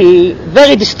reality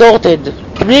very distorted.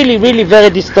 Really, really very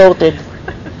distorted.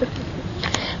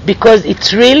 Because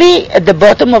it's really at the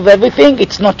bottom of everything,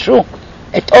 it's not true.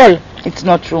 At all, it's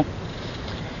not true.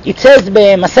 It says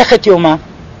במסכת יומא,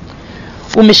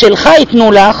 ומשלך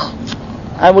יתנו לך,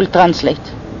 I will translate.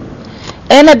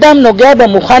 אין אדם נוגע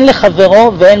במוכן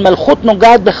לחברו, ואין מלכות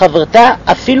נוגעת בחברתה,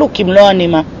 אפילו כמלוא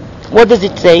הנימה. What does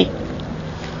it say?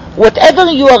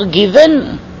 Whatever you are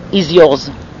given is yours.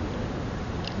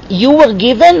 You were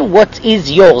given what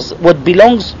is yours, what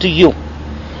belongs to you.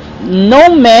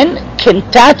 No man can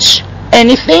touch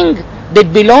anything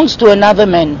that belongs to another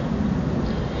man.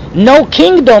 No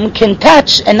kingdom can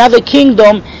touch another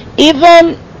kingdom,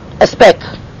 even a speck.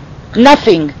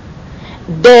 Nothing.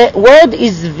 The word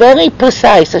is very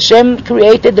precise. Hashem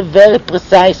created a very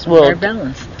precise word. Very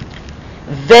balanced.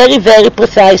 Very, very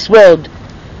precise word.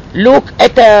 Look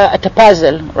at a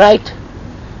puzzle, right?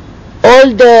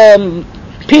 All the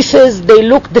pieces, they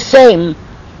look the same,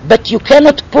 but you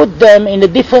cannot put them in a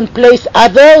different place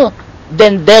other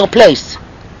than their place,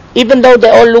 even though they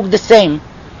all look the same.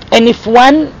 And if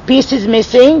one piece is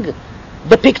missing,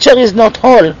 the picture is not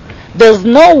whole. There's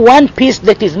no one piece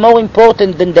that is more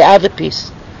important than the other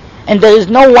piece. And there is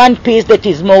no one piece that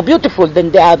is more beautiful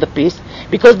than the other piece,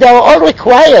 because they are all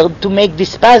required to make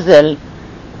this puzzle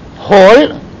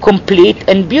whole, complete,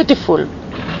 and beautiful,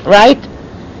 right?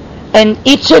 And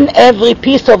each and every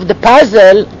piece of the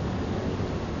puzzle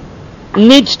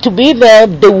needs to be there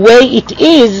the way it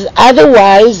is,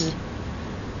 otherwise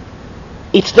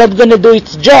it's not going to do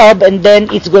its job, and then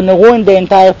it's going to ruin the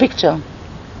entire picture.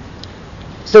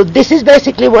 So this is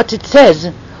basically what it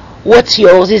says. What's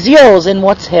yours is yours, and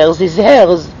what's hers is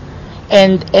hers.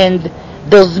 And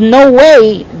there's no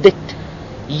way that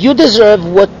you deserve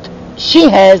what she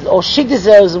has or she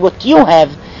deserves what you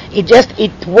have.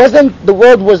 It wasn't, the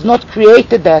world was not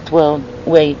created that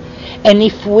way. And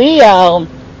if we are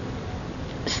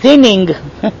sinning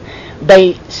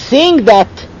by seeing that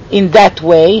in that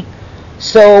way,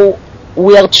 so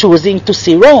we are choosing to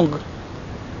see wrong.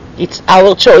 It's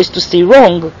our choice to see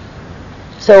wrong.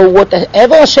 So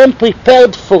whatever Hashem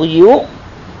prepared for you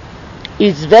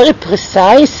is very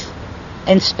precise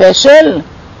and special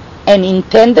and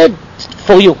intended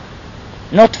for you,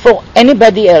 not for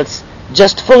anybody else,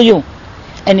 just for you.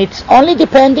 And it's only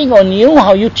depending on you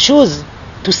how you choose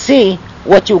to see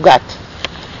what you got,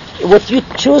 what you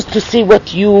choose to see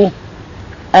what you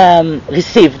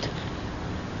received.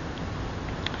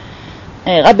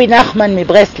 Rabbi Nachman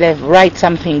Mibreslev writes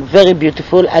something very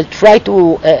beautiful. I'll try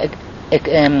to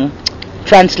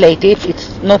translate it.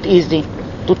 It's not easy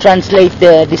to translate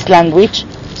this language,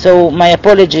 so my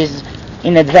apologies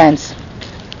in advance.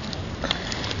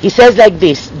 He says like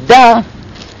this: דע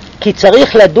כי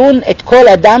צריך לדון את כל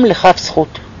אדם לכף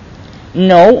זכות.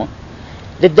 Know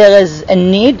that there is a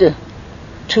need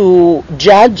to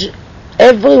judge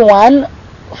everyone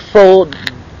for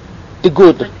the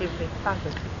good.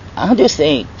 How do you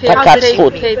say?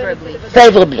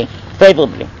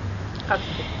 Favorably.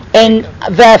 And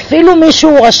ואפילו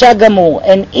מישהו רשע גמור,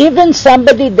 and even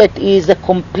somebody that is a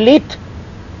complete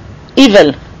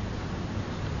evil,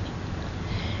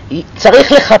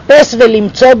 צריך לחפש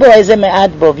ולמצוא בו איזה מעט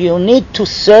בו. You need to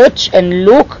search and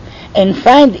look and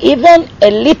find even a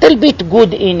little bit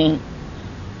good in him.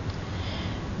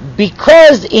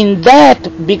 Because in that,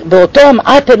 באותו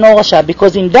המעט אינו רשע,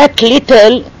 because in that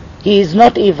little he is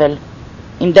not evil,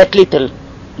 in that little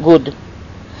good.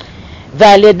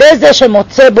 ועל ידי זה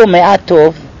שמוצא בו מעט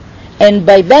טוב, and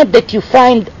by that you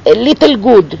find a little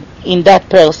good in that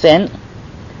person,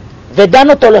 ודן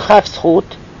אותו לכף זכות,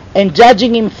 and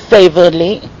judging him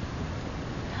favorably,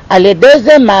 על ידי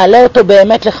זה מעלה אותו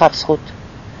באמת לכף זכות.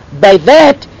 By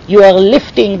that you are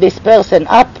lifting this person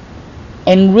up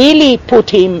and really put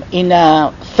him in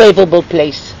a favorable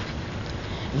place.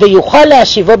 ויוכל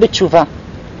להשיבו בתשובה,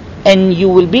 and you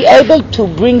will be able to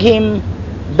bring him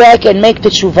back and make the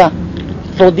tshuva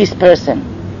for this person.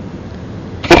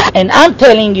 And I'm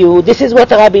telling you, this is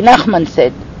what Rabbi Nachman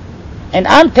said, and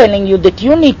I'm telling you that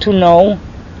you need to know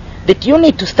that you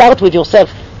need to start with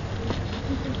yourself,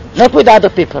 not with other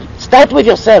people. Start with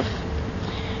yourself.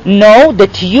 Know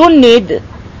that you need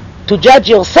to judge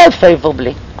yourself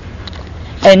favorably.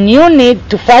 And you need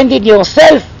to find in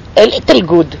yourself a little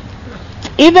good.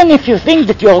 Even if you think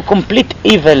that you are complete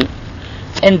evil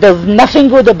and there's nothing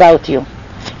good about you,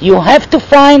 you have to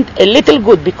find a little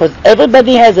good, because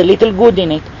everybody has a little good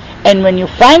in it. And when you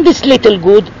find this little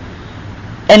good,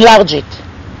 enlarge it,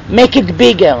 make it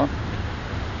bigger,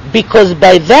 because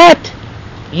by that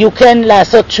you can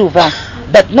לעשות תשובה.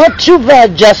 But not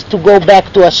תשובה just to go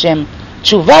back to Hashem.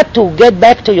 תשובה to get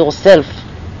back to yourself.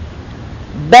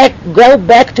 Go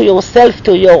back to yourself,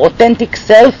 to your authentic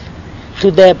self,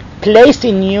 to the place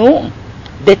in you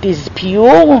that is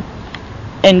pure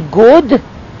and good,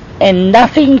 and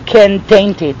nothing can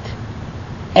taint it.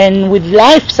 And with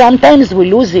life sometimes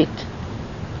we lose it,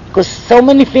 because so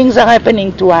many things are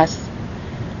happening to us,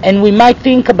 and we might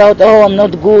think about, oh, I'm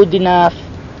not good enough,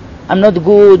 I'm not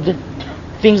good,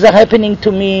 things are happening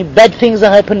to me, bad things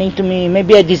are happening to me,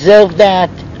 maybe I deserve that.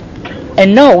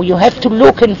 And no, you have to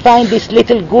look and find this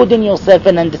little good in yourself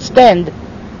and understand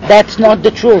that's not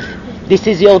the truth. This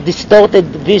is your distorted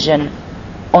vision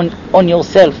on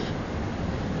yourself.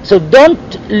 So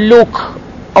don't look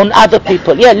on other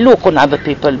people. Yeah, look on other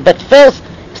people, but first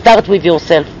start with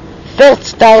yourself. First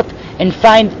start and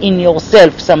find in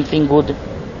yourself something good,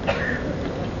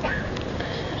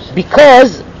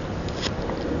 because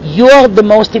you are the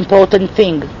most important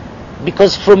thing,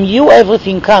 because from you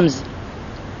everything comes.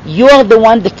 You are the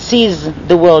one that sees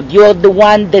the world, you are the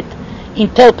one that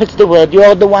interprets the world, you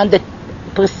are the one that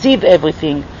perceives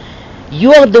everything,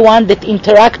 you are the one that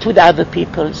interacts with other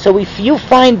people. So if you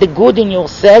find the good in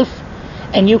yourself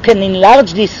and you can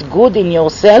enlarge this good in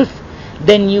yourself,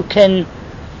 then you can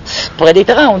spread it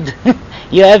around.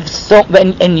 You have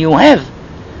and you have,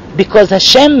 because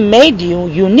Hashem made you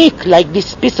unique, like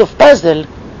this piece of puzzle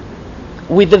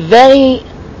with a very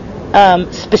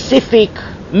specific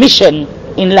mission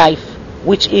in life,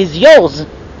 which is yours,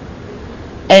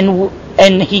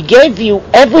 and He gave you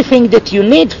everything that you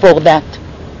need for that,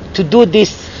 to do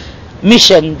this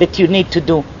mission that you need to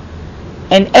do.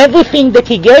 And everything that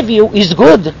He gave you is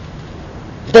good.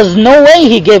 There's no way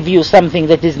He gave you something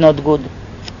that is not good.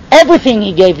 Everything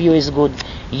He gave you is good.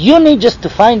 You need just to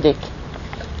find it.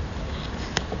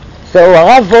 So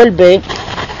Rav Wolbe,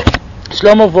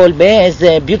 Shlomo Wolbe, has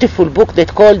a beautiful book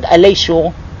that's called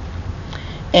Shiur,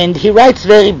 and he writes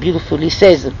very beautifully. He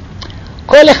says,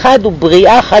 כל אחד הוא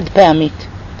בריאה חד פעמית.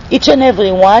 Each and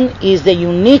every one is a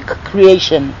unique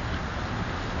creation.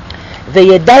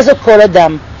 וידע זאת כל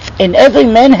אדם. And every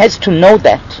man has to know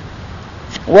that.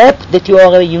 What? That you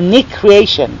are a unique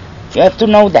creation. You have to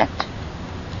know that.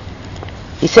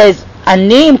 He says,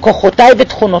 אני עם כוחותיי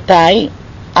ותכונותיי,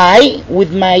 I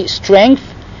with my strength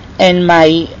and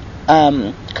my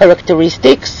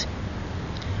characteristics,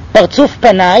 פרצוף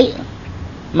פניי,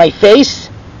 my face,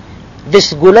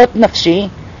 וסגולות נפשי,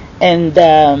 and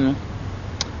I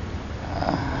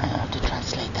have to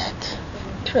translate that.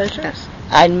 Treasures.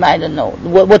 I don't know.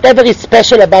 Whatever is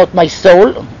special about my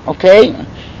soul, okay?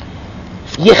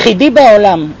 יחידי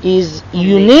בעולם is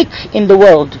unique in the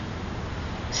world,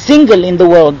 single in the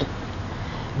world.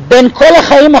 בין כל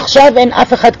החיים עכשיו אין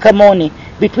אף אחד כמוני.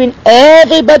 Between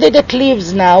everybody that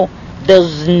lives now,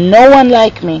 there's no one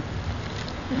like me.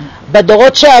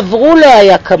 בדורות שעברו לא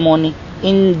היה כמוני.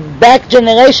 In back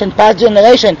generation, past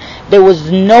generation, there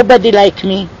was nobody like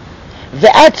me.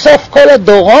 ועד סוף כל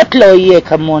הדורות לא יהיה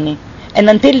כמוני. And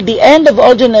until the end of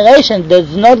all generations,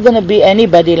 there's not going to be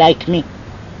anybody like me.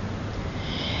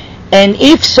 And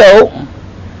if so,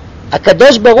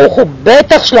 הקדוש ברוך הוא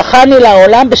בטח שלחני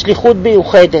לעולם בשליחות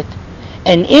מיוחדת.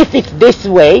 And if it's this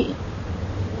way,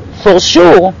 for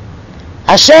sure,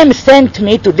 Hashem sent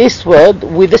me to this world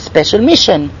with a special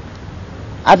mission.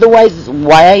 Otherwise,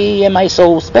 why am I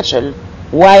so special?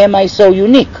 Why am I so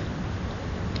unique?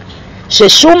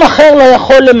 ששום אחר לא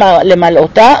יכול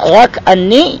למלאותה, רק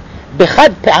אני בחד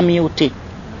פעמיותי.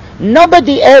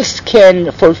 Nobody else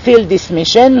can fulfill this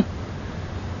mission,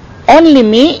 only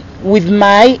me with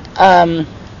my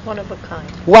One of a kind.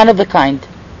 one of a kind.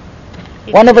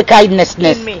 One of a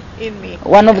kindnessness. In me.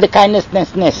 One of the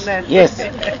kindnessness. Yes.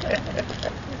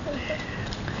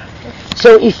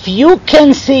 So if you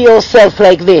can see yourself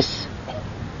like this,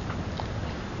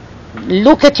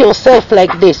 look at yourself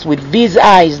like this, with these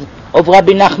eyes of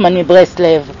Rabbi Nachman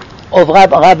Breslev, of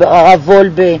Rav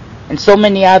Wolbe, and so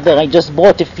many other. I just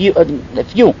brought a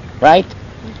few, right?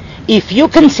 If you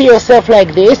can see yourself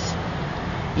like this,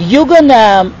 you're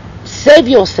gonna save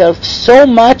yourself so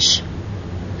much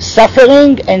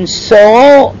suffering and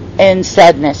sorrow and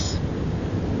sadness.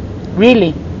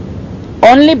 Really.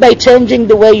 Only by changing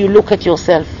the way you look at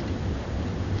yourself.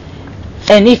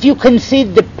 And if you can see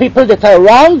the people that are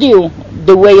around you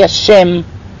the way Hashem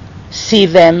see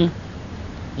them,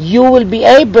 you will be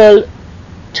able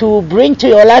to bring to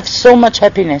your life so much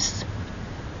happiness,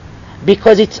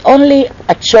 because it's only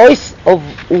a choice of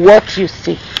what you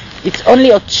see. It's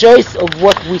only a choice of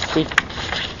what we see.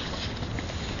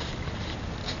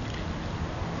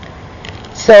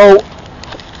 So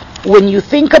when you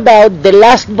think about the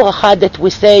last bracha that we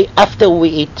say after we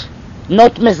eat,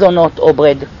 not mezonot or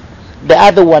bread, the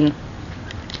other one,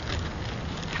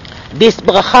 this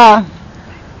bracha,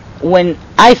 when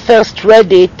I first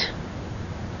read it,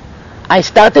 I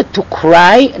started to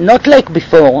cry, not like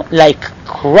before, like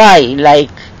cry, like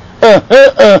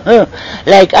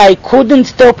like I couldn't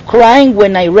stop crying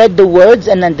when I read the words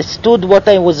and understood what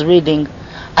I was reading.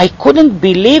 I couldn't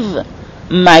believe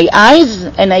my eyes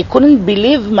and I couldn't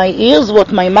believe my ears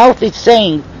what my mouth is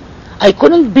saying. I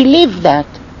couldn't believe that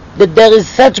there is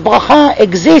such bracha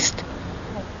exist.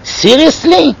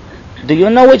 Seriously? Do you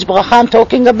know which bracha I'm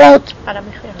talking about?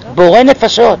 Borei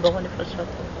nefashot.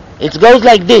 It goes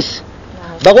like this.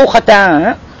 Baruch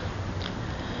ata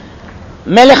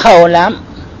melech haolam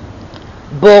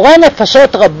borei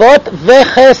nefashot rabot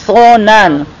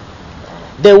vechesronan,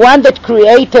 the one that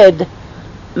created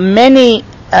many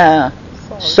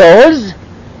souls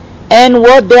and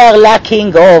what they are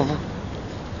lacking of.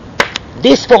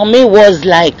 This for me was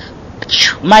like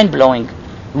mind-blowing.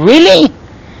 Really?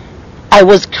 I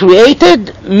was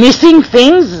created missing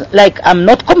things, like I'm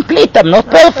not complete, I'm not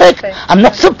perfect, I'm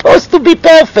not supposed to be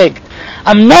perfect.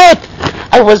 I'm not.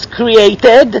 I was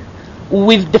created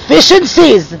with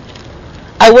deficiencies.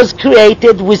 I was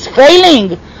created with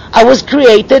failing. I was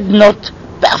created not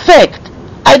perfect.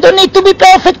 I don't need to be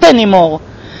perfect anymore.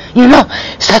 You know,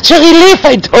 such a relief.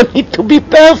 I don't need to be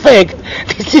perfect.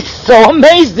 This is so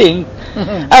amazing.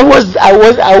 I was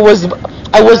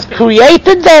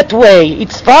created that way.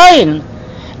 It's fine.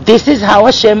 This is how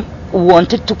Hashem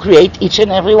wanted to create each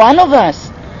and every one of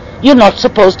us. You're not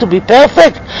supposed to be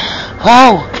perfect.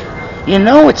 Wow. You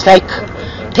know, it's like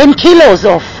 10 kilos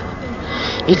off.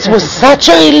 It was such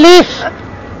a relief.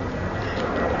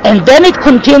 And then it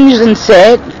continues and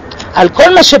said, על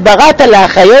כל מה שבראת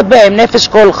להחיות בהם נפש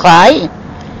כל חי,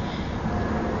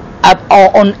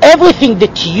 on everything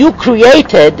that you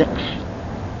created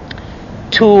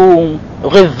to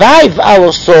revive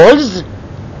our souls,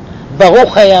 Baruch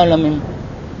Haya Olamim.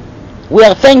 We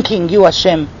are thanking you,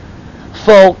 Hashem,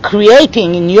 for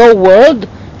creating in your world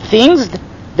things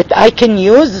that I can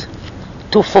use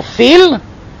to fulfill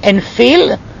and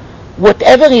feel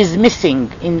whatever is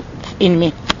missing in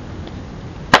me.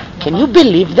 Can you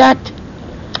believe that?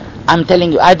 I'm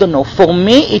telling you, I don't know. For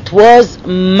me, it was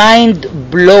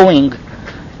mind-blowing.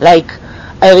 Like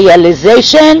a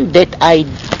realization that I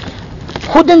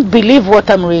couldn't believe what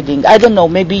I'm reading. I don't know,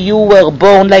 maybe you were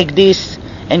born like this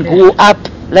and grew up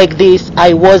like this.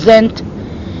 I wasn't.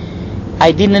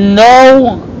 I didn't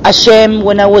know Hashem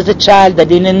when I was a child. I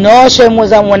didn't know Hashem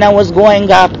when I was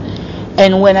growing up.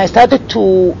 And when I started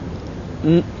to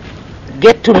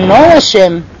get to know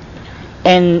Hashem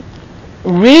and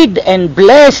read and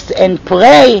bless and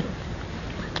pray,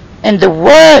 and the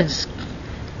words,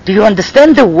 do you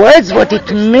understand the words, what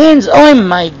it means? Oh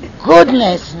my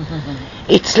goodness.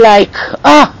 It's like,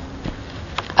 I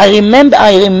remember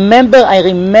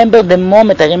the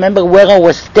moment. I remember where I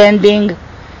was standing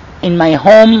in my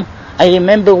home. I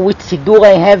remember which sidur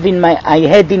I had in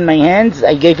my hands.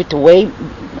 I gave it away,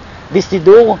 this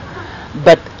sidur.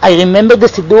 But I remember the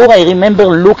sidur, I remember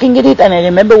looking at it, and I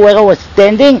remember where I was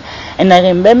standing, and I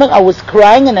remember I was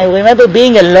crying, and I remember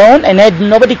being alone and I had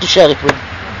nobody to share it with.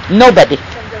 Nobody.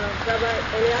 And Rabbi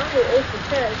Eliyahu also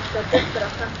says that this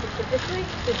bracha specifically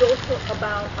is also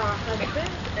about our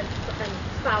husbands and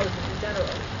spouses in general.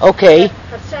 Okay.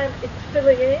 That Hashem is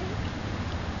filling in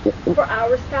for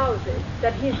our spouses.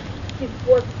 That He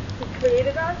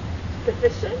created us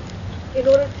deficient in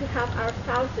order to have our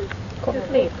spouses to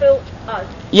fulfill us.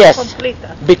 Yes. Complete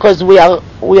us. Because we were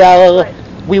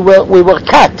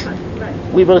cut.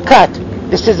 Right. We were cut.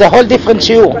 This is a whole different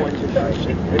shiur.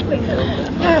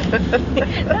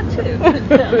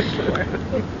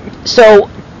 So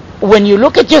when you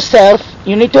look at yourself,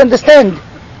 you need to understand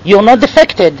you're not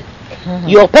defected.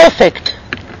 You're perfect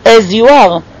as you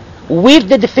are, with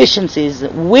the deficiencies,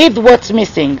 with what's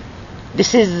missing.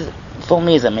 This is, for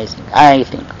me, is amazing, I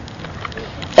think.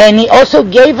 And He also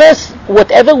gave us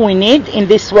whatever we need in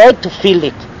this world to feel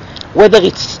it, whether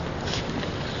it's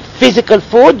physical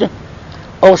food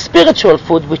or spiritual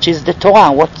food, which is the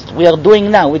Torah. What we are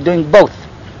doing now, we're doing both.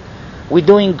 We're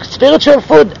doing spiritual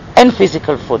food and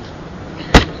physical food.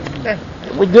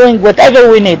 We're doing whatever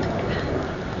we need.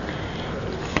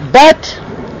 But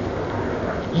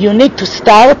you need to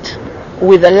start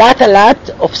with a lot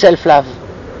of self-love.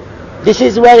 This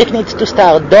is where it needs to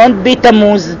start. Don't be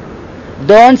Tamuz.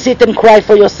 Don't sit and cry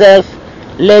for yourself.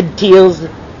 Lead tears,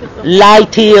 lie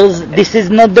tears. This is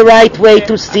not the right way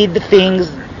to see the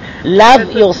things.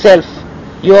 Love yourself.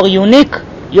 You are unique.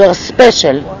 You are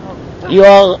special. You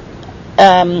are,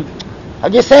 how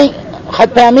do you say? חד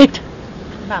פעמית?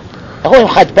 איך אומרים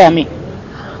חד פעמי?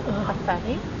 חד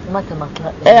פעמי? מה את אמרת?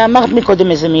 אמרת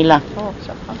מקודם איזה מילה.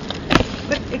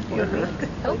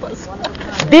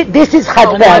 This is חד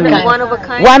פעמי. One of a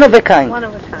kind? One of a kind. One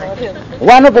of a kind.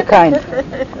 One of a kind.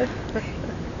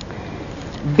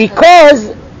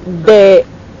 Because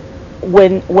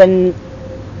when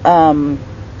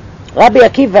Rabbi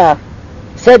Akiva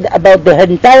said about the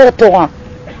entire Torah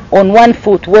on one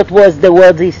foot, what was the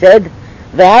words he said?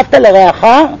 ואהבת לרעך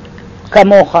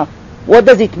כמוך. What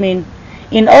does it mean?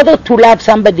 In order to love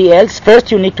somebody else,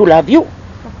 first you need to love you.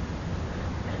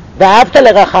 ואהבת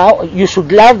לרעך, you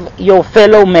should love your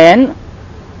fellow man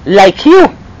like you.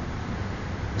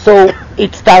 So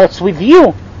it starts with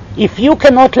you. If you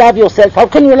cannot love yourself, how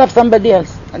can you love somebody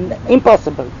else?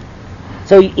 Impossible.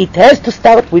 So it has to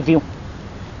start with you.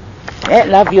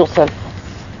 Love yourself.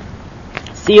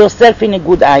 See yourself in a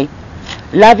good eye.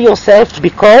 Love yourself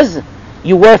because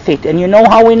you're worth it. And you know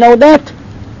how we know that?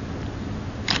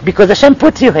 Because Hashem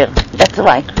puts you here. That's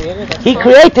right. He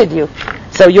created you.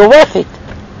 So you're worth it.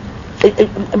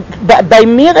 By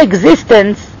mere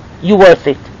existence, you're worth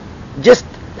it. Just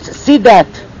see that.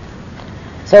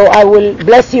 So I will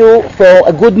bless you for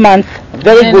a good month,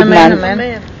 very good month.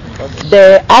 Amen.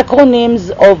 The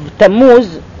acronyms of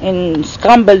Tamuz, in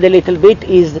scrambled a little bit,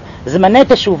 is זמני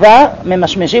תשובה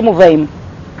ממשמשים ובאים.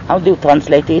 How do you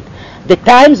translate it? The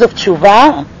times of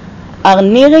tshuva are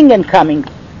nearing and coming.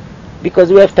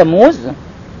 Because we have Tamuz,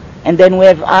 and then we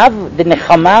have Av, the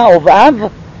Nechama of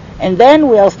Av, and then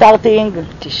we are starting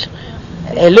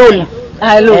Elul.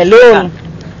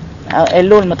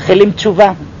 Elul, מתחילים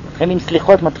תשובה. מתחילים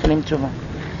סליחות, מתחילים תשובה.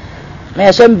 May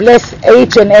Hashem bless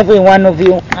each and every one of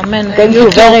you. Amen. Thank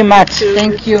you very much.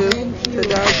 Thank you.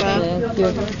 תודה רבה.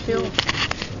 Thank you.